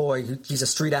 Reverend McCoy. He's a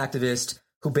street activist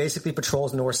who basically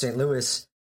patrols North St. Louis,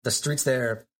 the streets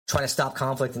there, trying to stop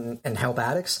conflict and help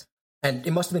addicts. And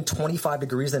it must have been 25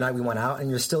 degrees the night we went out, and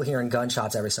you're still hearing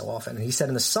gunshots every so often. And he said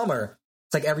in the summer,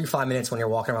 it's like every 5 minutes when you're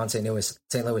walking around St.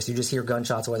 Louis, you just hear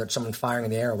gunshots, whether it's someone firing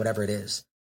in the air or whatever it is.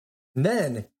 And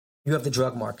then you have the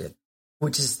drug market,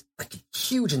 which is like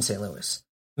huge in St. Louis.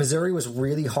 Missouri was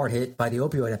really hard hit by the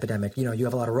opioid epidemic. You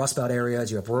have a lot of Rust Belt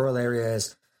areas, you have rural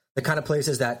areas, the kind of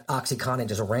places that OxyContin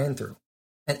just ran through.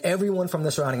 And everyone from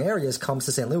the surrounding areas comes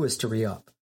to St. Louis to re-up.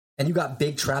 And you got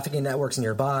big trafficking networks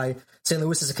nearby. St.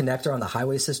 Louis is a connector on the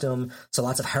highway system, so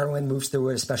lots of heroin moves through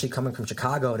it, especially coming from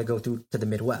Chicago to go through to the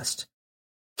Midwest.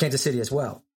 Kansas City as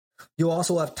well. You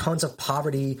also have tons of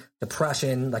poverty,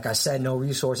 depression, like I said, no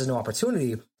resources, no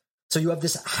opportunity. So you have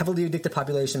this heavily addicted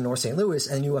population in North St. Louis,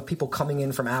 and you have people coming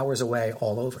in from hours away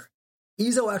all over.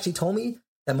 Ezo actually told me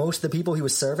that most of the people he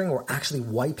was serving were actually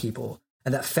white people,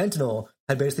 and that fentanyl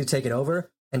had basically taken over,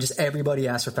 and just everybody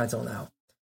asks for fentanyl now.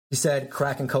 He said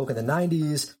crack and coke in the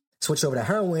 90s, switched over to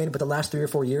heroin, but the last 3 or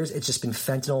 4 years, it's just been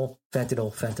fentanyl.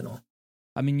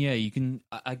 I mean, yeah,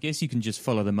 I guess you can just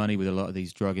follow the money with a lot of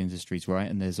these drug industries, right?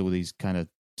 And there's all these kind of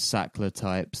Sackler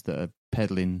types that are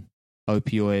peddling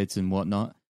opioids and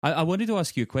whatnot. I wanted to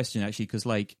ask you a question, actually, because,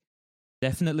 like,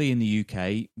 definitely in the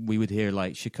UK, we would hear,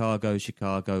 like, Chicago,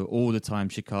 all the time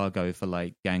Chicago for,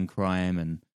 like, gang crime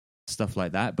and stuff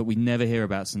like that, but we never hear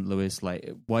about St. Louis. Like,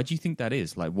 why do you think that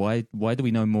is? Like, why do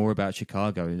we know more about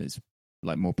Chicago? It's,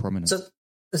 like, more prominent. So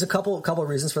there's a couple of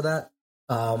reasons for that.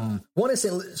 One is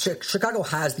Chicago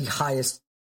has the highest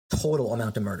total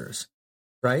amount of murders,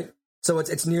 right? So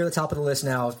it's near the top of the list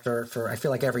now for I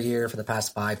feel like every year for the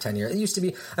past 5-10 years. It used to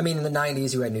be, I mean, in the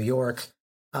 90s you had New York,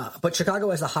 but Chicago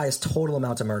has the highest total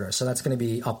amount of murders, so that's going to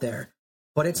be up there.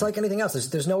 But it's like anything else.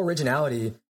 There's no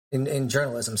originality in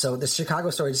journalism. So the Chicago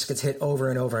story just gets hit over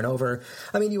and over and over.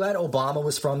 I mean, you had Obama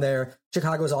was from there.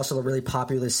 Chicago is also a really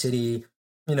populous city.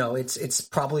 It's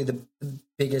probably the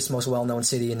biggest, most well-known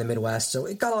city in the Midwest. So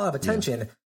it got a lot of attention. Yeah.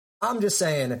 I'm just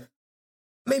saying,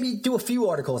 maybe do a few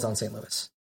articles on St. Louis,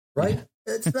 right?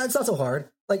 Yeah. It's not so hard.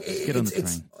 Like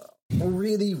it's a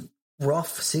really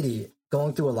rough city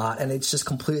going through a lot, and it's just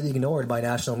completely ignored by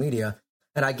national media.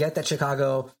 And I get that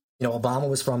Chicago, Obama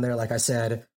was from there, like I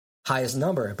said, highest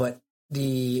number, but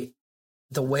the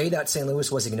way that St.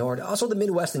 Louis was ignored, also the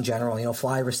Midwest in general,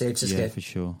 flyover states just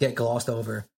get glossed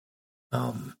over.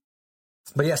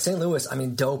 But yeah, St. Louis, I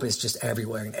mean, dope is just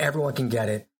everywhere and everyone can get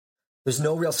it. There's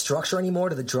no real structure anymore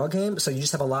to the drug game, so you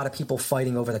just have a lot of people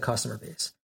fighting over the customer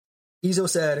base. Ezo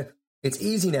said it's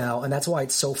easy now, and that's why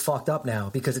it's so fucked up now,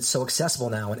 because it's so accessible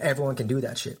now and everyone can do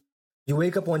that shit. You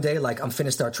wake up one day like, I'm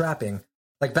finna start trapping.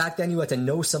 Like back then you had to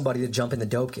know somebody to jump in the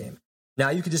dope game. Now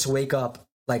you could just wake up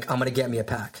like, I'm gonna get me a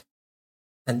pack.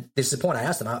 And this is the point. I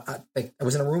asked him, I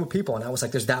was in a room with people and I was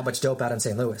like, there's that much dope out in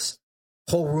St. Louis.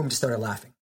 Whole room just started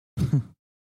laughing.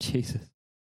 Jesus.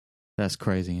 That's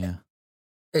crazy, yeah.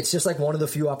 It's just like one of the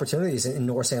few opportunities in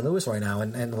North St. Louis right now,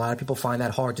 and a lot of people find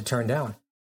that hard to turn down.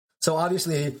 So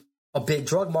obviously, a big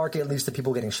drug market leads to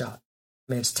people getting shot.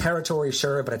 I mean, it's territory,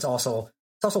 sure, but it's also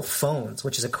phones,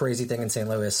 which is a crazy thing in St.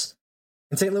 Louis.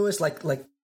 In St. Louis, like a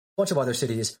bunch of other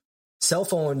cities, cell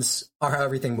phones are how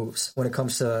everything moves when it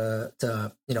comes to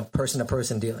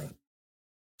person-to-person dealing.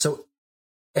 So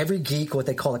every geek, what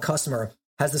they call a customer,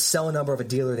 has the cell number of a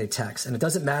dealer they text, and it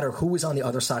doesn't matter who is on the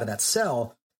other side of that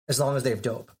cell as long as they have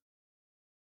dope.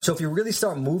 So if you really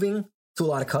start moving to a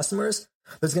lot of customers,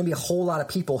 there's going to be a whole lot of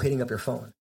people hitting up your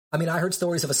phone. I mean, I heard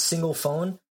stories of a single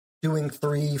phone doing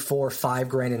 3, 4, 5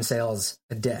 grand in sales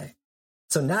a day.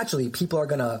 So naturally, people are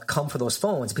going to come for those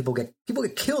phones. People get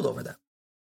killed over them.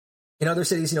 In other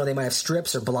cities, they might have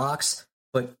strips or blocks,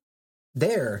 but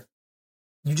there,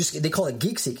 they call it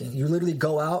geek seeking. You literally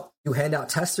go out, you hand out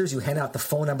testers, you hand out the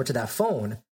phone number to that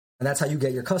phone, and that's how you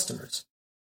get your customers.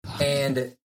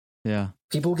 And yeah,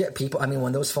 I mean,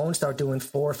 when those phones start doing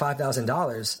 $4,000 or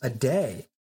 $5,000 a day,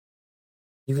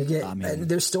 you could get. And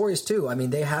there's stories too. I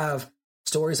mean, they have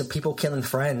stories of people killing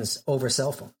friends over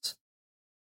cell phones.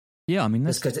 Yeah, I mean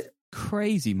that's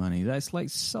crazy money. That's like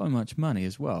so much money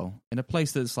as well in a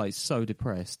place that's like so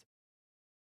depressed.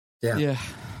 Yeah.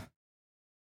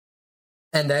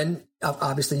 And then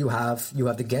obviously you have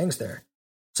the gangs there.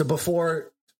 So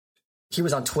before he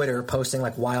was on Twitter posting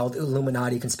like wild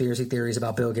Illuminati conspiracy theories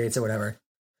about Bill Gates or whatever,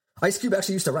 Ice Cube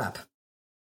actually used to rap.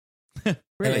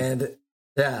 Really? And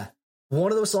yeah,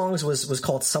 one of those songs was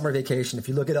called Summer Vacation. If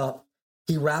you look it up,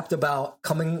 he rapped about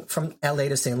coming from LA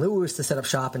to St. Louis to set up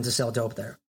shop and to sell dope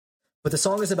there. But the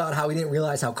song is about how he didn't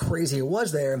realize how crazy it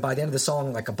was there. And by the end of the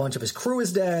song, like a bunch of his crew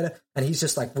is dead and he's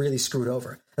just like really screwed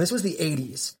over. And this was the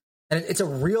 80s. And it's a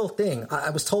real thing. I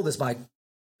was told this by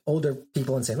older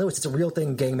people in St. Louis. It's a real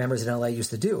thing gang members in LA used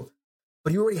to do.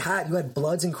 But you had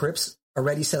Bloods and Crips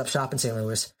already set up shop in St.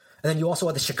 Louis. And then you also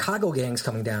had the Chicago gangs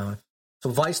coming down.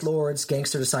 So Vice Lords,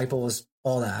 Gangster Disciples,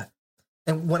 all that.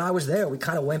 And when I was there, we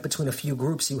kind of went between a few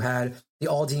groups. You had the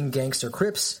Aldine Gangster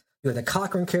Crips, you had the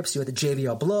Cochran Crips, you had the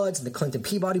JVL Bloods and the Clinton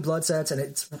Peabody Blood sets, and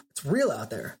it's real out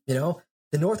there, you know?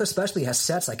 The North especially has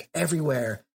sets like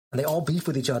everywhere, and they all beef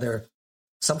with each other,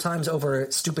 sometimes over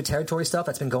stupid territory stuff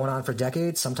that's been going on for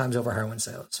decades, sometimes over heroin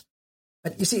sales.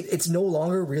 And you see, it's no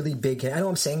longer really big. I know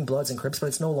I'm saying Bloods and Crips, but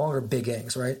it's no longer big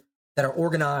gangs, right? That are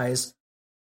organized,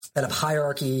 that have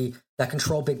hierarchy, that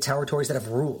control big territories, that have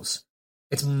rules.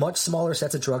 It's much smaller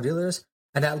sets of drug dealers,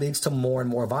 and that leads to more and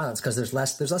more violence because there's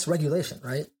less regulation,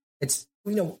 right? It's,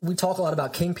 you know, we talk a lot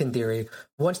about kingpin theory.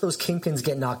 Once those kingpins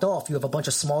get knocked off, you have a bunch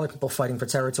of smaller people fighting for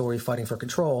territory, fighting for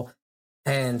control,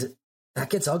 and that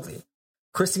gets ugly.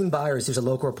 Christine Byers, who's a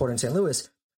local reporter in St. Louis,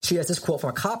 she has this quote from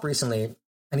a cop recently,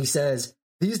 and he says,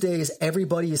 "These days,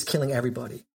 everybody is killing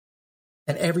everybody,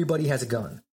 and everybody has a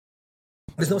gun.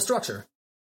 There's no structure."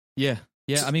 Yeah.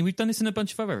 Yeah, I mean, we've done this in a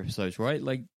bunch of other episodes, right?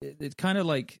 Like, it kind of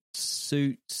like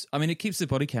suits. I mean, it keeps the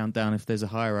body count down if there's a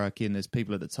hierarchy and there's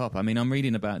people at the top. I mean, I'm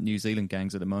reading about New Zealand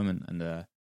gangs at the moment, and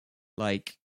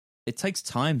like, it takes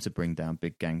time to bring down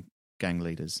big gang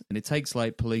leaders, and it takes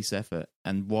like police effort.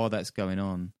 And while that's going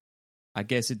on, I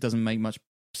guess it doesn't make much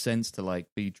sense to like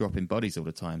be dropping bodies all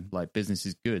the time. Like, business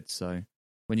is good, so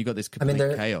when you got this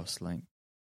complete chaos, like.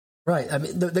 Right. I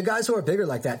mean, the guys who are bigger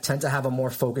like that tend to have a more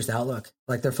focused outlook.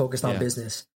 Like they're focused on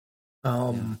business. You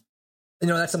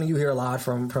know, that's something you hear a lot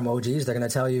from OGs. They're going to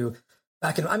tell you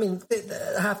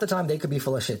half the time they could be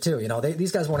full of shit too. You know,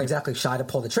 these guys weren't exactly shy to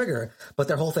pull the trigger, but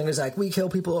their whole thing is like, we kill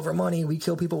people over money. We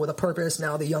kill people with a purpose.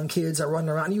 Now the young kids are running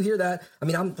around. You hear that. I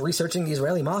mean, I'm researching the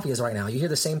Israeli mafias right now. You hear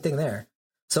the same thing there.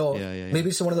 So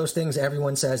maybe it's one of those things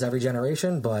everyone says every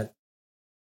generation, but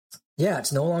yeah,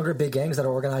 it's no longer big gangs that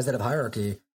are organized out of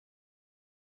hierarchy.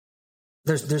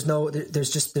 There's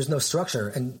no structure.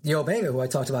 And Yo Banga, who I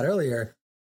talked about earlier,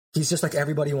 he's just like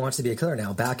everybody who wants to be a killer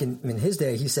now. Back in his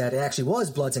day, he said it actually was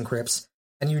Bloods and Crips,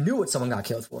 and you knew what someone got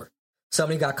killed for.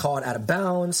 Somebody got caught out of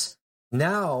bounds.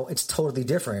 Now it's totally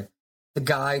different. The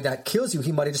guy that kills you,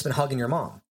 he might have just been hugging your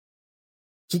mom.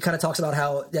 He kind of talks about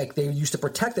how like they used to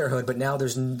protect their hood, but now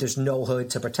there's no hood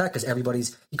to protect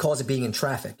because he calls it being in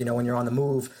traffic. You know, when you're on the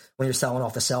move, when you're selling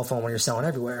off the cell phone, when you're selling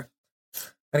everywhere.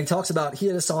 And he talks about, he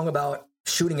had a song about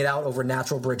shooting it out over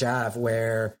Natural Bridge Ave,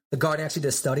 where the Guardian actually did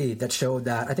a study that showed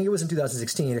that, I think it was in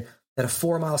 2016, that a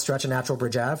 4-mile stretch of Natural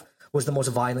Bridge Ave was the most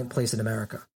violent place in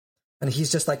America. And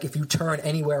he's just like, if you turn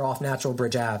anywhere off Natural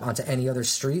Bridge Ave onto any other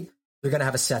street, you're going to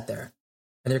have a set there.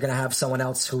 And you're going to have someone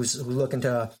else who's looking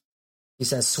to, he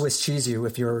says, Swiss cheese you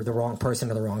if you're the wrong person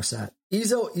or the wrong set.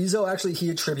 Izzo actually, he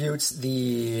attributes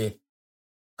the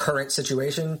current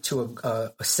situation to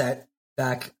a set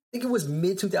back, I think it was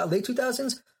late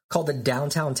 2000s, called the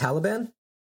Downtown Taliban,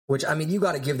 which, I mean, you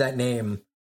got to give that name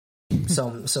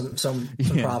some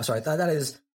props, right? That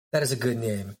is a good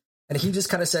name. And he just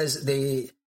kind of says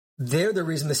they're the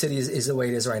reason the city is the way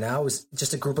it is right now. It was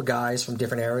just a group of guys from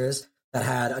different areas that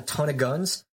had a ton of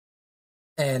guns,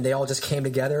 and they all just came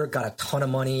together, got a ton of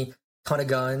money, ton of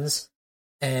guns,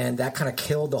 and that kind of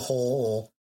killed the whole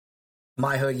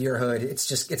my hood, your hood.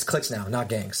 It's cliques now, not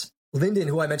gangs. Lyndon,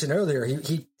 who I mentioned earlier,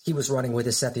 he was running with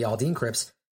his set, the Aldine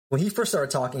Crips. When he first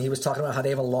started talking, he was talking about how they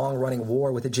have a long-running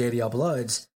war with the JVL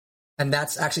Bloods, and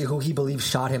that's actually who he believes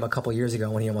shot him a couple years ago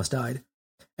when he almost died.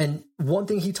 And one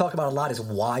thing he talked about a lot is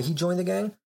why he joined the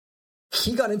gang.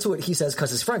 He got into it, he says,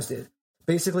 because his friends did.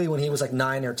 Basically, when he was like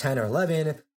 9 or 10 or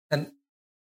 11, and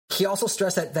he also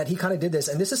stressed that he kind of did this,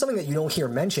 and this is something that you don't hear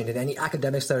mentioned in any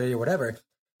academic study or whatever.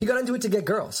 He got into it to get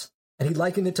girls, and he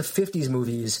likened it to 50s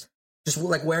movies, just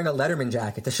like wearing a Letterman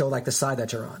jacket to show like the side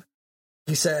that you're on.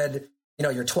 He said, you know,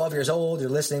 you're 12 years old, you're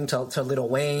listening to Lil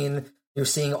Wayne, you're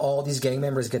seeing all these gang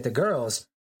members get the girls.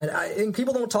 And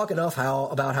people don't talk enough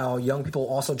about how young people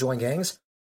also join gangs.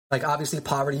 Like, obviously,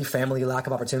 poverty, family, lack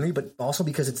of opportunity, but also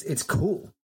because it's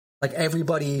cool. Like,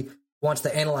 everybody wants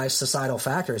to analyze societal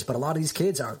factors, but a lot of these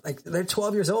kids are, like, they're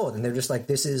 12 years old, and they're just like,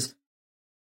 this is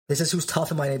who's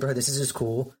tough in my neighborhood, this is who's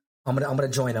cool, I'm gonna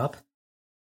join up.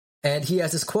 And he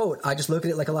has this quote. I just look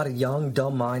at it like a lot of young,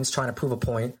 dumb minds trying to prove a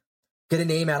point, get a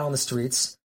name out on the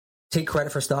streets, take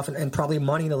credit for stuff, and probably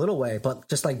money in a little way, but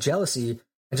just like jealousy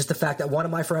and just the fact that one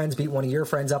of my friends beat one of your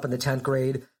friends up in the 10th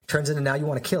grade turns into now you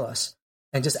want to kill us.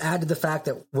 And just add to the fact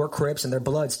that we're Crips and they're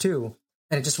Bloods too.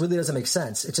 And it just really doesn't make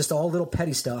sense. It's just all little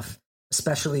petty stuff,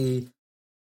 especially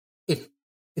if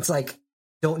it's like,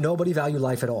 don't nobody value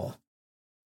life at all.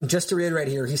 Just to reiterate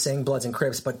here, he's saying Bloods and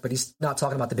Crips, but he's not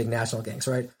talking about the big national gangs,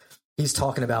 right? He's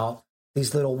talking about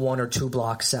these little 1 or 2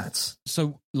 block sets.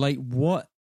 So, like, what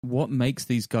makes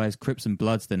these guys Crips and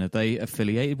Bloods then? Are they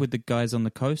affiliated with the guys on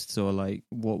the coasts, or like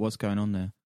what's going on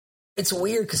there? It's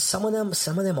weird because some of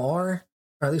them are,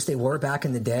 or at least they were back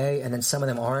in the day, and then some of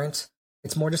them aren't.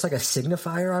 It's more just like a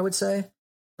signifier, I would say.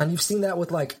 And you've seen that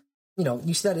with like,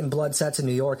 you see that in Blood sets in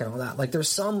New York and all that. Like there's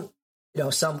some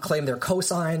claim they're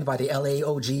co-signed by the LA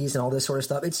OGs and all this sort of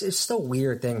stuff. It's just a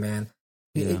weird thing, man.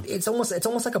 Yeah. It's almost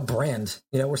like a brand,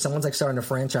 where someone's like starting a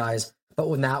franchise, but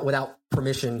without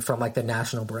permission from like the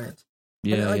national brand.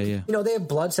 Yeah, yeah. They have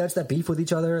Blood sets that beef with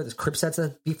each other. There's Crip sets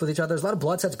that beef with each other. There's a lot of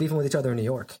Blood sets beefing with each other in New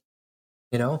York.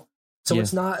 So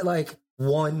it's not like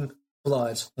one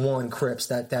Bloods, one Crips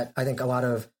that I think a lot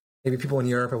of maybe people in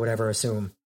Europe or whatever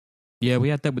assume. Yeah, we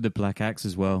had that with the Black Axe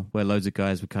as well, where loads of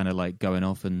guys were kind of like going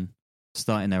off and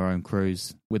starting their own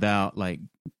crews without like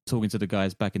talking to the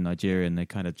guys back in Nigeria, and they're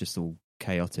kind of just all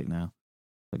chaotic now.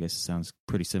 I guess it sounds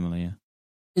pretty similar, yeah.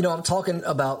 I'm talking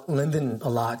about Lyndon a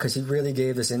lot because he really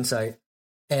gave this insight.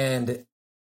 And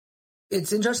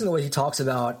it's interesting the way he talks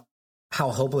about how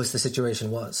hopeless the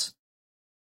situation was.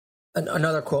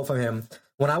 Another quote from him: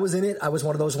 "When I was in it, I was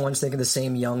one of those ones thinking the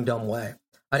same young, dumb way.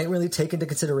 I didn't really take into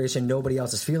consideration nobody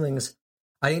else's feelings.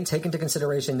 I didn't take into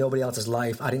consideration nobody else's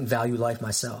life. I didn't value life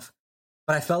myself.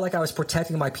 But I felt like I was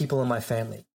protecting my people and my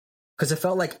family. Because it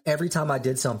felt like every time I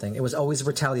did something, it was always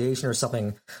retaliation or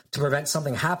something to prevent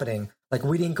something happening. Like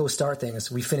we didn't go start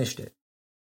things, we finished it."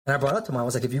 And I brought up to him, I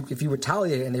was like, if you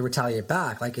retaliate and they retaliate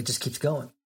back, like it just keeps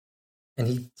going. And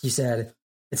he said,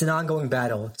 "It's an ongoing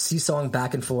battle, seesawing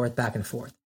back and forth, back and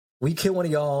forth. We kill one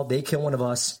of y'all, they kill one of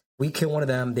us. We kill one of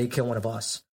them, they kill one of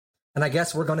us. And I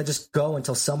guess we're going to just go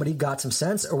until somebody got some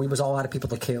sense or we was all out of people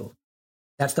to kill.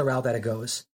 That's the route that it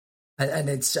goes." And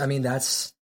it's, I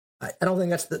don't think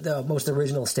that's the most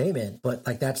original statement, but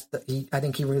like I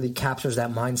think he really captures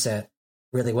that mindset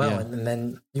really well. Yeah. And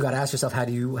then you got to ask yourself, how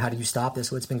do you stop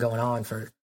this? What's been going on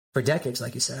for decades,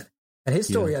 like you said. And his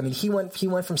story, yeah. He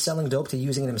went from selling dope to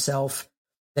using it himself.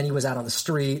 Then he was out on the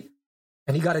street.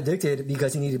 And he got addicted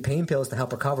because he needed pain pills to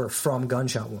help recover from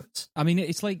gunshot wounds.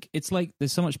 It's like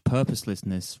there's so much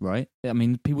purposelessness, right?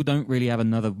 People don't really have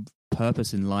another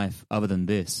purpose in life other than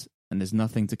this, and there's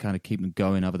nothing to kind of keep them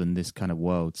going other than this kind of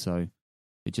world. So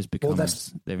it just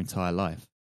becomes their entire life.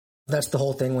 That's the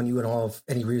whole thing when you don't have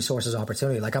any resources,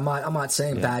 opportunity. Like I'm not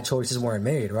saying bad choices weren't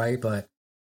made, right? But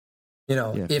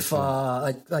if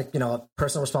sure.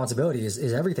 Personal responsibility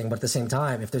is everything, but at the same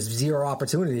time, if there's zero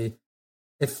opportunity.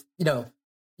 If,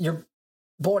 you're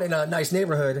born in a nice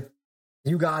neighborhood,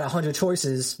 you got 100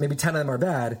 choices, maybe 10 of them are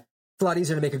bad, it's a lot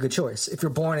easier to make a good choice. If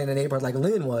you're born in a neighborhood like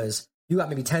Lynn was, you got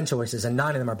maybe 10 choices and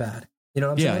 9 of them are bad. You know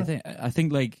what I'm saying? Yeah, I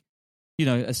think like,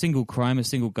 a single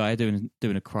guy doing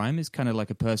a crime is kind of like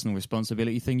a personal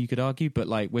responsibility thing, you could argue. But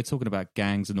like, we're talking about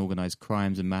gangs and organized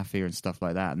crimes and mafia and stuff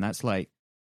like that. And that's like,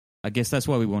 I guess that's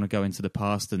why we want to go into the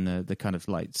past and the kind of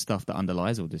like stuff that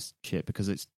underlies all this shit,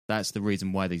 because that's the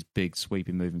reason why these big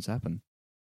sweeping movements happen.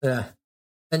 Yeah.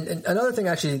 And another thing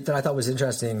actually that I thought was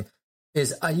interesting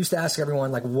is I used to ask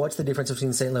everyone, like, what's the difference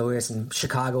between St. Louis and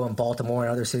Chicago and Baltimore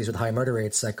and other cities with high murder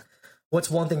rates? Like,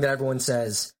 what's one thing that everyone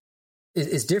says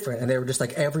is different? And they were just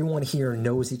like, everyone here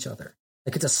knows each other.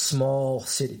 Like, it's a small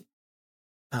city.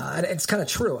 And it's kind of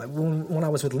true. When I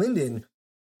was with Lyndon,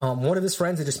 one of his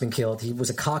friends had just been killed. He was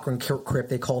a Cochran Crip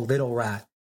they called Little Rat,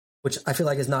 which I feel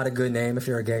like is not a good name if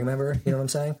you're a gang member. You know what I'm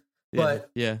saying?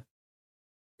 Yeah.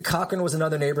 Cochran was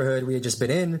another neighborhood we had just been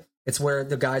in. It's where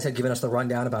the guys had given us the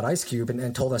rundown about Ice Cube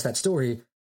and told us that story.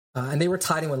 And they were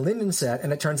tied in with Lyndon set.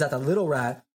 And it turns out that Little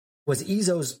Rat was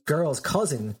Izzo's girl's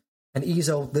cousin. And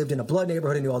Izzo lived in a blood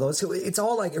neighborhood and knew all those. So it's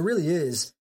all like, it really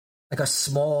is like a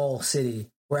small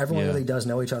city where everyone really does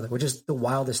know each other, which is the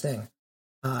wildest thing.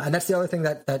 And that's the other thing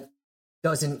that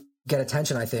doesn't get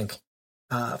attention, I think,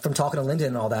 from talking to Lyndon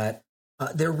and all that.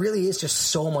 There really is just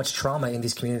so much trauma in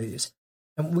these communities.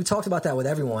 And we talked about that with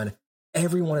everyone.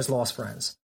 Everyone has lost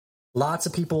friends. Lots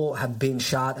of people have been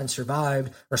shot and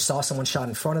survived or saw someone shot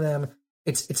in front of them.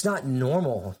 It's not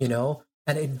normal,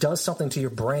 and it does something to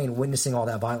your brain witnessing all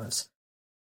that violence.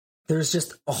 There's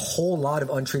just a whole lot of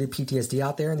untreated PTSD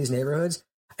out there in these neighborhoods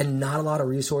and not a lot of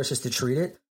resources to treat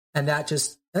it. And that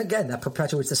just And again, that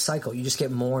perpetuates the cycle. You just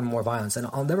get more and more violence. And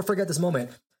I'll never forget this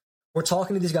moment. We're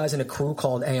talking to these guys in a crew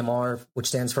called AMR, which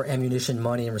stands for Ammunition,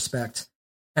 Money, and Respect.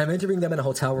 And I'm interviewing them in a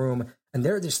hotel room, and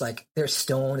they're just like, they're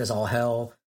stoned as all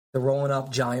hell. They're rolling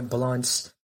up giant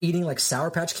blunts, eating like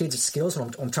Sour Patch Kids at Skills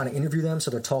when I'm trying to interview them.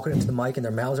 So they're talking into the mic and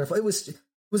their mouths are, it was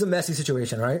a messy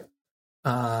situation, right?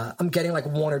 I'm getting like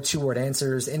 1 or 2 word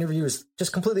answers. The interview is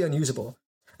just completely unusable.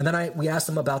 And then we asked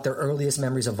them about their earliest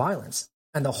memories of violence,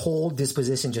 and the whole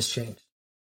disposition just changed.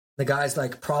 The guy's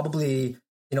like, probably,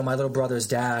 my little brother's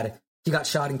dad, he got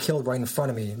shot and killed right in front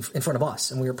of me, in front of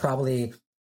us. And we were probably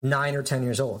 9 or 10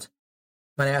 years old.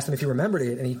 And I asked him if he remembered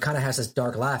it, and he kind of has this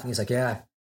dark laugh. And he's like, yeah,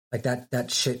 like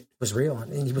that shit was real.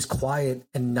 And he was quiet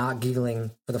and not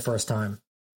giggling for the first time.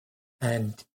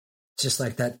 And just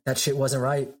like that shit wasn't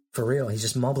right for real. He's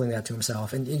just mumbling that to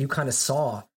himself. And you kind of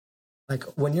saw, like,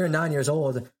 when you're 9 years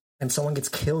old and someone gets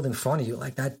killed in front of you,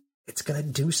 like that, it's going to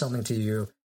do something to you.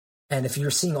 And if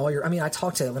you're seeing I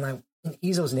talked to in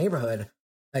Ezo's neighborhood,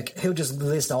 like he'll just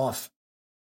list off,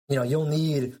 you'll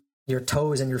need your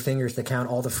toes and your fingers to count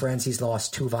all the friends he's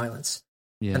lost to violence.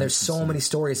 Yeah, and there's so many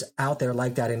stories out there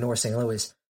like that in North St.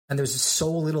 Louis. And there's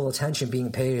so little attention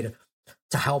being paid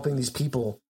to helping these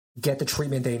people get the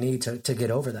treatment they need to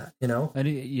get over that,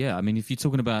 And if you're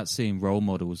talking about seeing role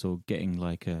models or getting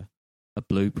like a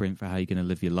blueprint for how you're going to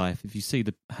live your life, if you see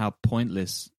how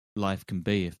pointless life can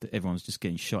be if everyone's just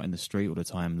getting shot in the street all the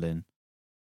time, Lynn,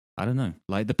 I don't know.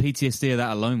 Like the PTSD of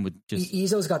that alone would just...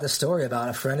 Ezo's got the story about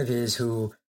a friend of his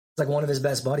who, like one of his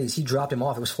best buddies, he dropped him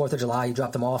off. It was 4th of July. He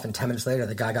dropped him off, and 10 minutes later,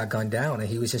 the guy got gunned down. And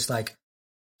he was just like,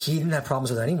 he didn't have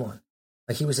problems with anyone.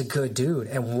 Like, he was a good dude.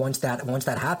 And once that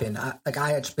happened, I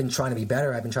had been trying to be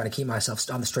better. I've been trying to keep myself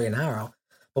on the straight and narrow.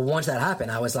 But once that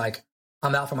happened, I was like,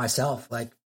 I'm out for myself.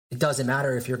 Like, it doesn't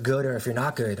matter if you're good or if you're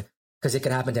not good, because it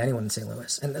could happen to anyone in St.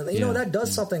 Louis. And that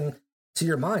does something to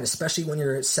your mind, especially when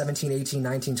you're 17, 18,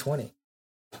 19, 20.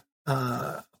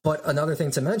 But another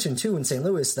thing to mention, too, in St.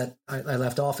 Louis that I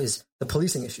left off is the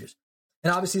policing issues.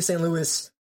 And obviously, St. Louis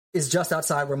is just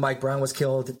outside where Mike Brown was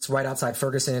killed. It's right outside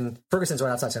Ferguson. Ferguson's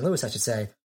right outside St. Louis, I should say.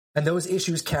 And those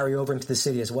issues carry over into the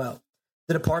city as well.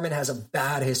 The department has a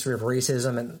bad history of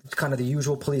racism and kind of the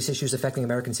usual police issues affecting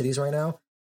American cities right now.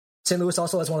 St. Louis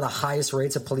also has one of the highest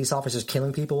rates of police officers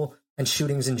killing people and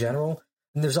shootings in general.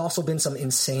 And there's also been some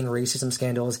insane racism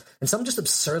scandals and some just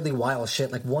absurdly wild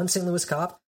shit. Like one St. Louis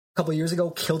cop a couple of years ago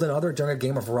killed another during a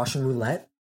game of Russian roulette.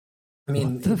 I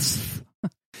mean,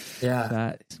 yeah.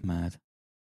 That is mad.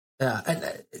 Yeah. And,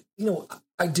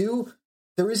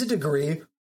 there is a degree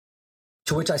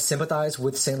to which I sympathize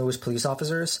with St. Louis police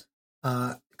officers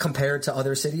compared to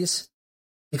other cities.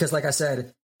 Because like I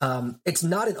said, it's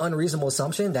not an unreasonable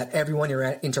assumption that everyone you're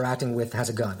interacting with has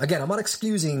a gun. Again, I'm not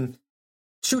excusing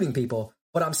shooting people,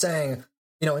 but I'm saying,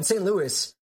 in St.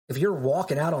 Louis, if you're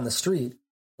walking out on the street,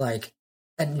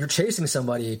 and you're chasing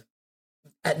somebody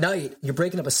at night, you're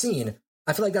breaking up a scene,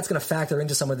 I feel like that's going to factor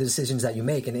into some of the decisions that you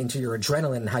make and into your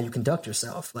adrenaline and how you conduct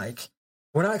yourself. Like,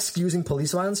 we're not excusing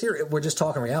police violence here. We're just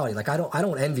talking reality. Like, I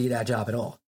don't envy that job at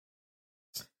all.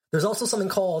 There's also something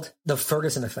called the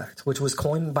Ferguson effect, which was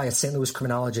coined by a St. Louis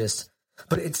criminologist,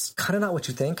 but it's kind of not what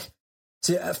you think.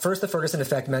 See, at first, the Ferguson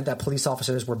effect meant that police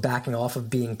officers were backing off of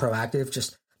being proactive,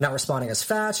 just not responding as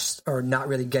fast or not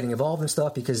really getting involved in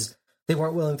stuff because they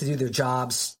weren't willing to do their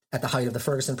jobs at the height of the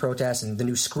Ferguson protests and the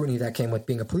new scrutiny that came with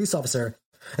being a police officer.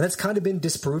 And that's kind of been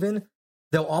disproven,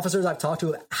 though officers I've talked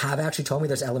to have actually told me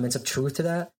there's elements of truth to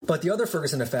that. But the other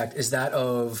Ferguson effect is that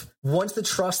of once the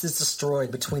trust is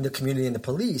destroyed between the community and the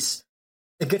police,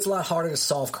 it gets a lot harder to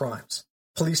solve crimes.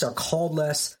 Police are called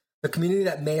less. The community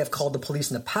that may have called the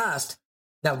police in the past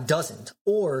now doesn't,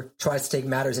 or tries to take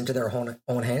matters into their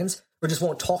own hands, or just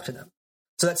won't talk to them.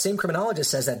 So that same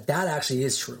criminologist says that actually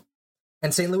is true.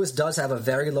 And St. Louis does have a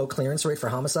very low clearance rate for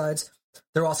homicides.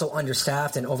 They're also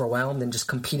understaffed and overwhelmed and just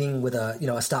competing with a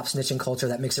stop snitching culture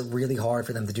that makes it really hard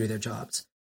for them to do their jobs.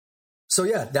 So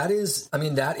yeah, that's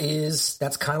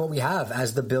kind of what we have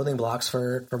as the building blocks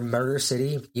for Murder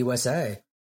City, USA.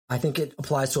 I think it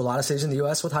applies to a lot of cities in the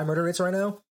US with high murder rates right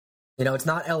now. It's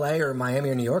not LA or Miami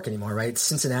or New York anymore, right? It's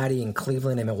Cincinnati and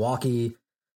Cleveland and Milwaukee,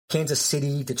 Kansas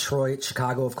City, Detroit,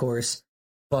 Chicago, of course.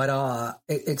 But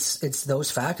it's those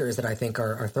factors that I think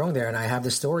are thrown there. And I have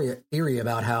this theory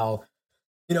about how,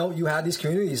 you have these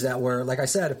communities that were, like I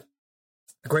said,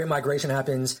 the Great Migration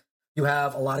happens. You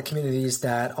have a lot of communities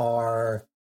that are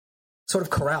sort of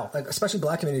corralled, like especially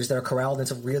Black communities that are corralled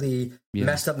into really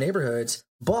messed up neighborhoods.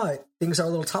 But things are a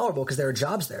little tolerable because there are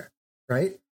jobs there,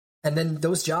 right? And then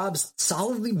those jobs,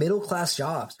 solidly middle-class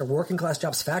jobs or working-class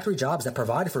jobs, factory jobs that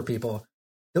provided for people,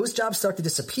 those jobs start to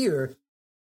disappear.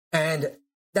 And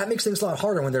that makes things a lot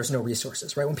harder when there's no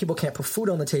resources, right? When people can't put food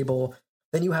on the table,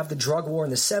 then you have the drug war in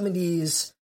the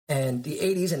 70s and the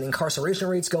 80s and incarceration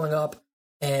rates going up.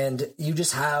 And you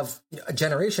just have a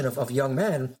generation of young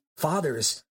men,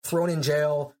 fathers, thrown in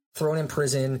jail, thrown in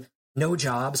prison, no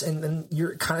jobs. And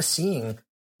you're kind of seeing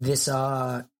this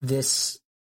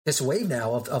wave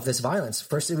now of this violence.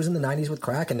 First, it was in the 90s with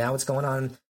crack, and now it's going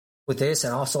on with this.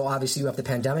 And also, obviously, you have the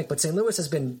pandemic. But St. Louis has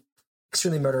been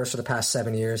extremely murderous for the past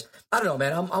 7 years. I don't know,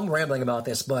 man. I'm rambling about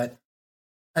this, but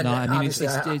no, I mean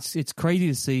it's crazy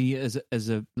to see as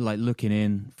a like looking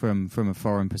in from a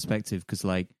foreign perspective, because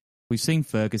like we've seen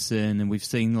Ferguson and we've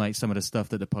seen like some of the stuff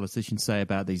that the politicians say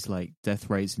about these like death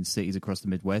rates in cities across the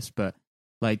Midwest, but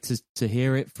like to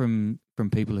hear it from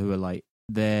people who are like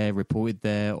there, reported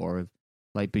there, or have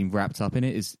like been wrapped up in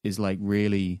it is like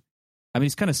really. I mean,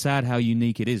 it's kind of sad how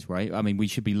unique it is, right? I mean, we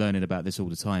should be learning about this all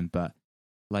the time, but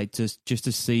like just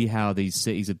to see how these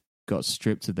cities have got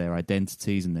stripped of their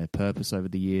identities and their purpose over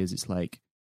the years, it's like,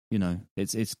 you know,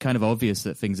 it's kind of obvious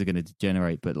that things are going to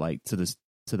degenerate, but like to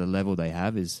the level they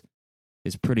have is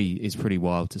pretty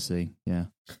wild to see. Yeah,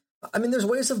 I mean, there's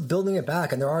ways of building it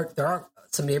back, and there are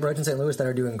some neighborhoods in St. Louis that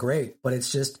are doing great, but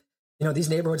it's just, you know, these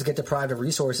neighborhoods get deprived of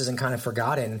resources and kind of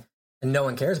forgotten, and no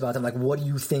one cares about them. Like, what do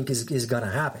you think is going to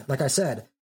happen? Like I said,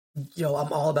 you know,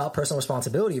 I'm all about personal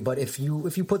responsibility, but if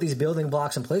you put these building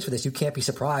blocks in place for this, you can't be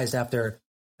surprised after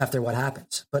what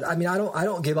happens. But I mean, I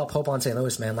don't give up hope on St.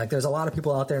 Louis, man. Like, there's a lot of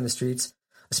people out there in the streets,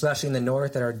 especially in the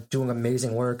north, that are doing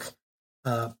amazing work.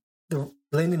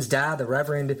 Lyndon's dad, the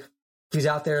Reverend, he's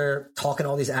out there talking to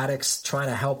all these addicts, trying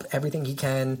to help everything he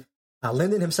can.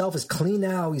 Lyndon himself is clean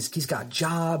now. He's got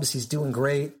jobs. He's doing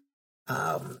great.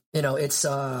 You know, it's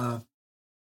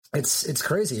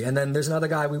crazy. And then there's another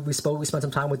guy we spent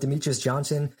some time with, Demetrius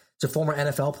Johnson. He's a former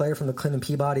NFL player from the Clinton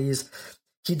Peabodys.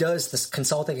 He does this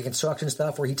consulting and construction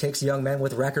stuff where he takes young men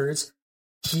with records.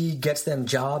 He gets them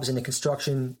jobs in the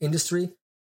construction industry.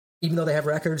 Even though they have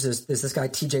records, there's this guy,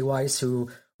 TJ Weiss,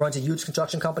 who runs a huge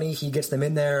construction company. He gets them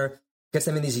in there, gets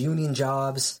them in these union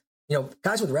jobs. You know,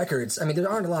 guys with records, I mean, there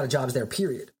aren't a lot of jobs there,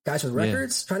 period. Guys with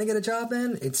records trying to get a job,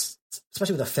 man, it's,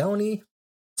 especially with a felony,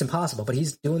 it's impossible. But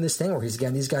he's doing this thing where he's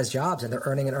getting these guys jobs and they're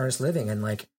earning an earnest living, and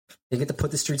like they get to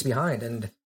put the streets behind. And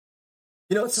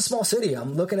you know, it's a small city.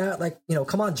 I'm looking at, like, you know,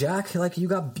 come on, Jack, like you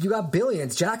got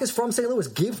billions. Jack is from St. Louis.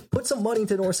 Put some money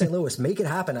into North St. Louis. Make it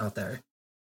happen out there.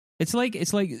 It's like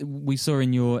we saw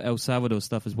in your El Salvador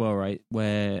stuff as well, right?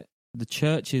 Where the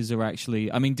churches are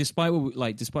actually, I mean, despite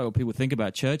what people think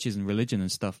about churches and religion and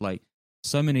stuff, like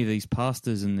so many of these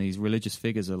pastors and these religious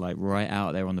figures are like right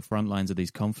out there on the front lines of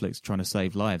these conflicts trying to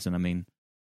save lives. And I mean,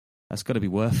 that's got to be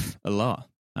worth a lot.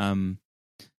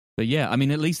 But yeah, I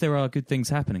mean, at least there are good things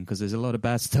happening, because there's a lot of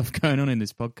bad stuff going on in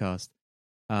this podcast.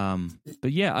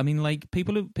 But yeah, I mean, like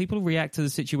people react to the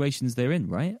situations they're in,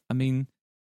 right? I mean,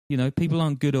 you know, people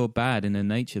aren't good or bad in their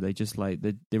nature. They just like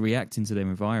they're reacting to their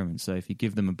environment. So if you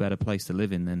give them a better place to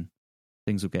live in, then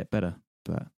things will get better.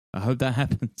 But I hope that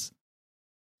happens.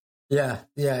 Yeah,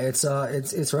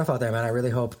 it's rough out there, man. I really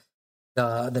hope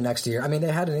the next year. I mean,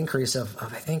 they had an increase of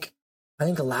I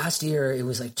think last year it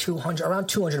was like around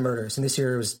 200 murders, and this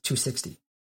year it was 260.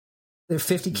 There are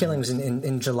 50 killings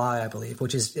in July, I believe,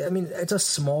 which is, I mean, it's a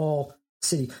small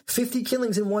city. 50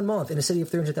 killings in 1 month in a city of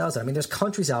 300,000. I mean, there's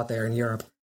countries out there in Europe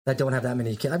that don't have that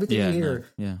many kills. Everything you hear,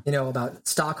 you know, about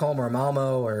Stockholm or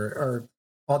Malmo or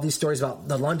all these stories about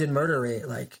the London murder rate,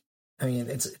 like, I mean,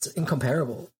 it's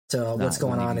incomparable to what's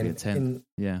going on in St.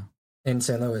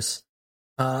 Louis.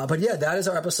 But yeah, that is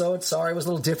our episode. Sorry, it was a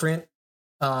little different.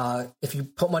 If you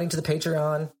put money into the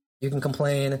Patreon, you can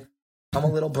complain. I'm a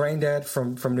little brain dead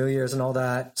from New Year's and all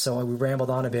that, so we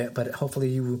rambled on a bit, but hopefully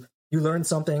you learned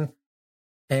something.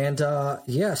 And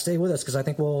stay with us, because I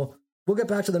think we'll get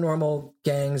back to the normal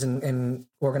gangs and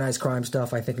organized crime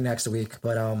stuff, I think, next week.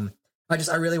 But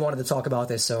I really wanted to talk about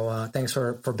this, so thanks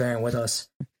for bearing with us.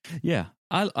 Yeah,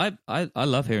 I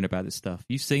love hearing about this stuff.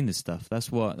 You've seen this stuff.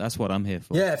 That's what I'm here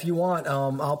for. Yeah, if you want,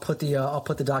 I'll put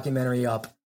the documentary up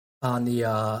on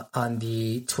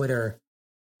the Twitter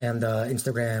and the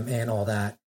Instagram and all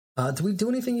that. Do we do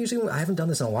anything usually? I haven't done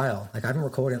this in a while. Like, I haven't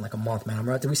recorded in like a month, man.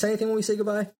 Did we say anything when we say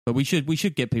goodbye? But we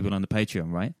should get people on the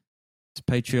Patreon, right? It's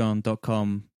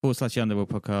patreon.com/Underworld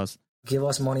Podcast. Give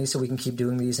us money so we can keep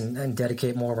doing these and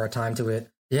dedicate more of our time to it.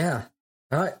 Yeah.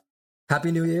 All right.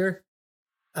 Happy New Year.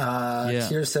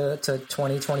 Cheers to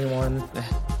 2021.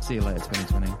 See you later,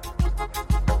 2020.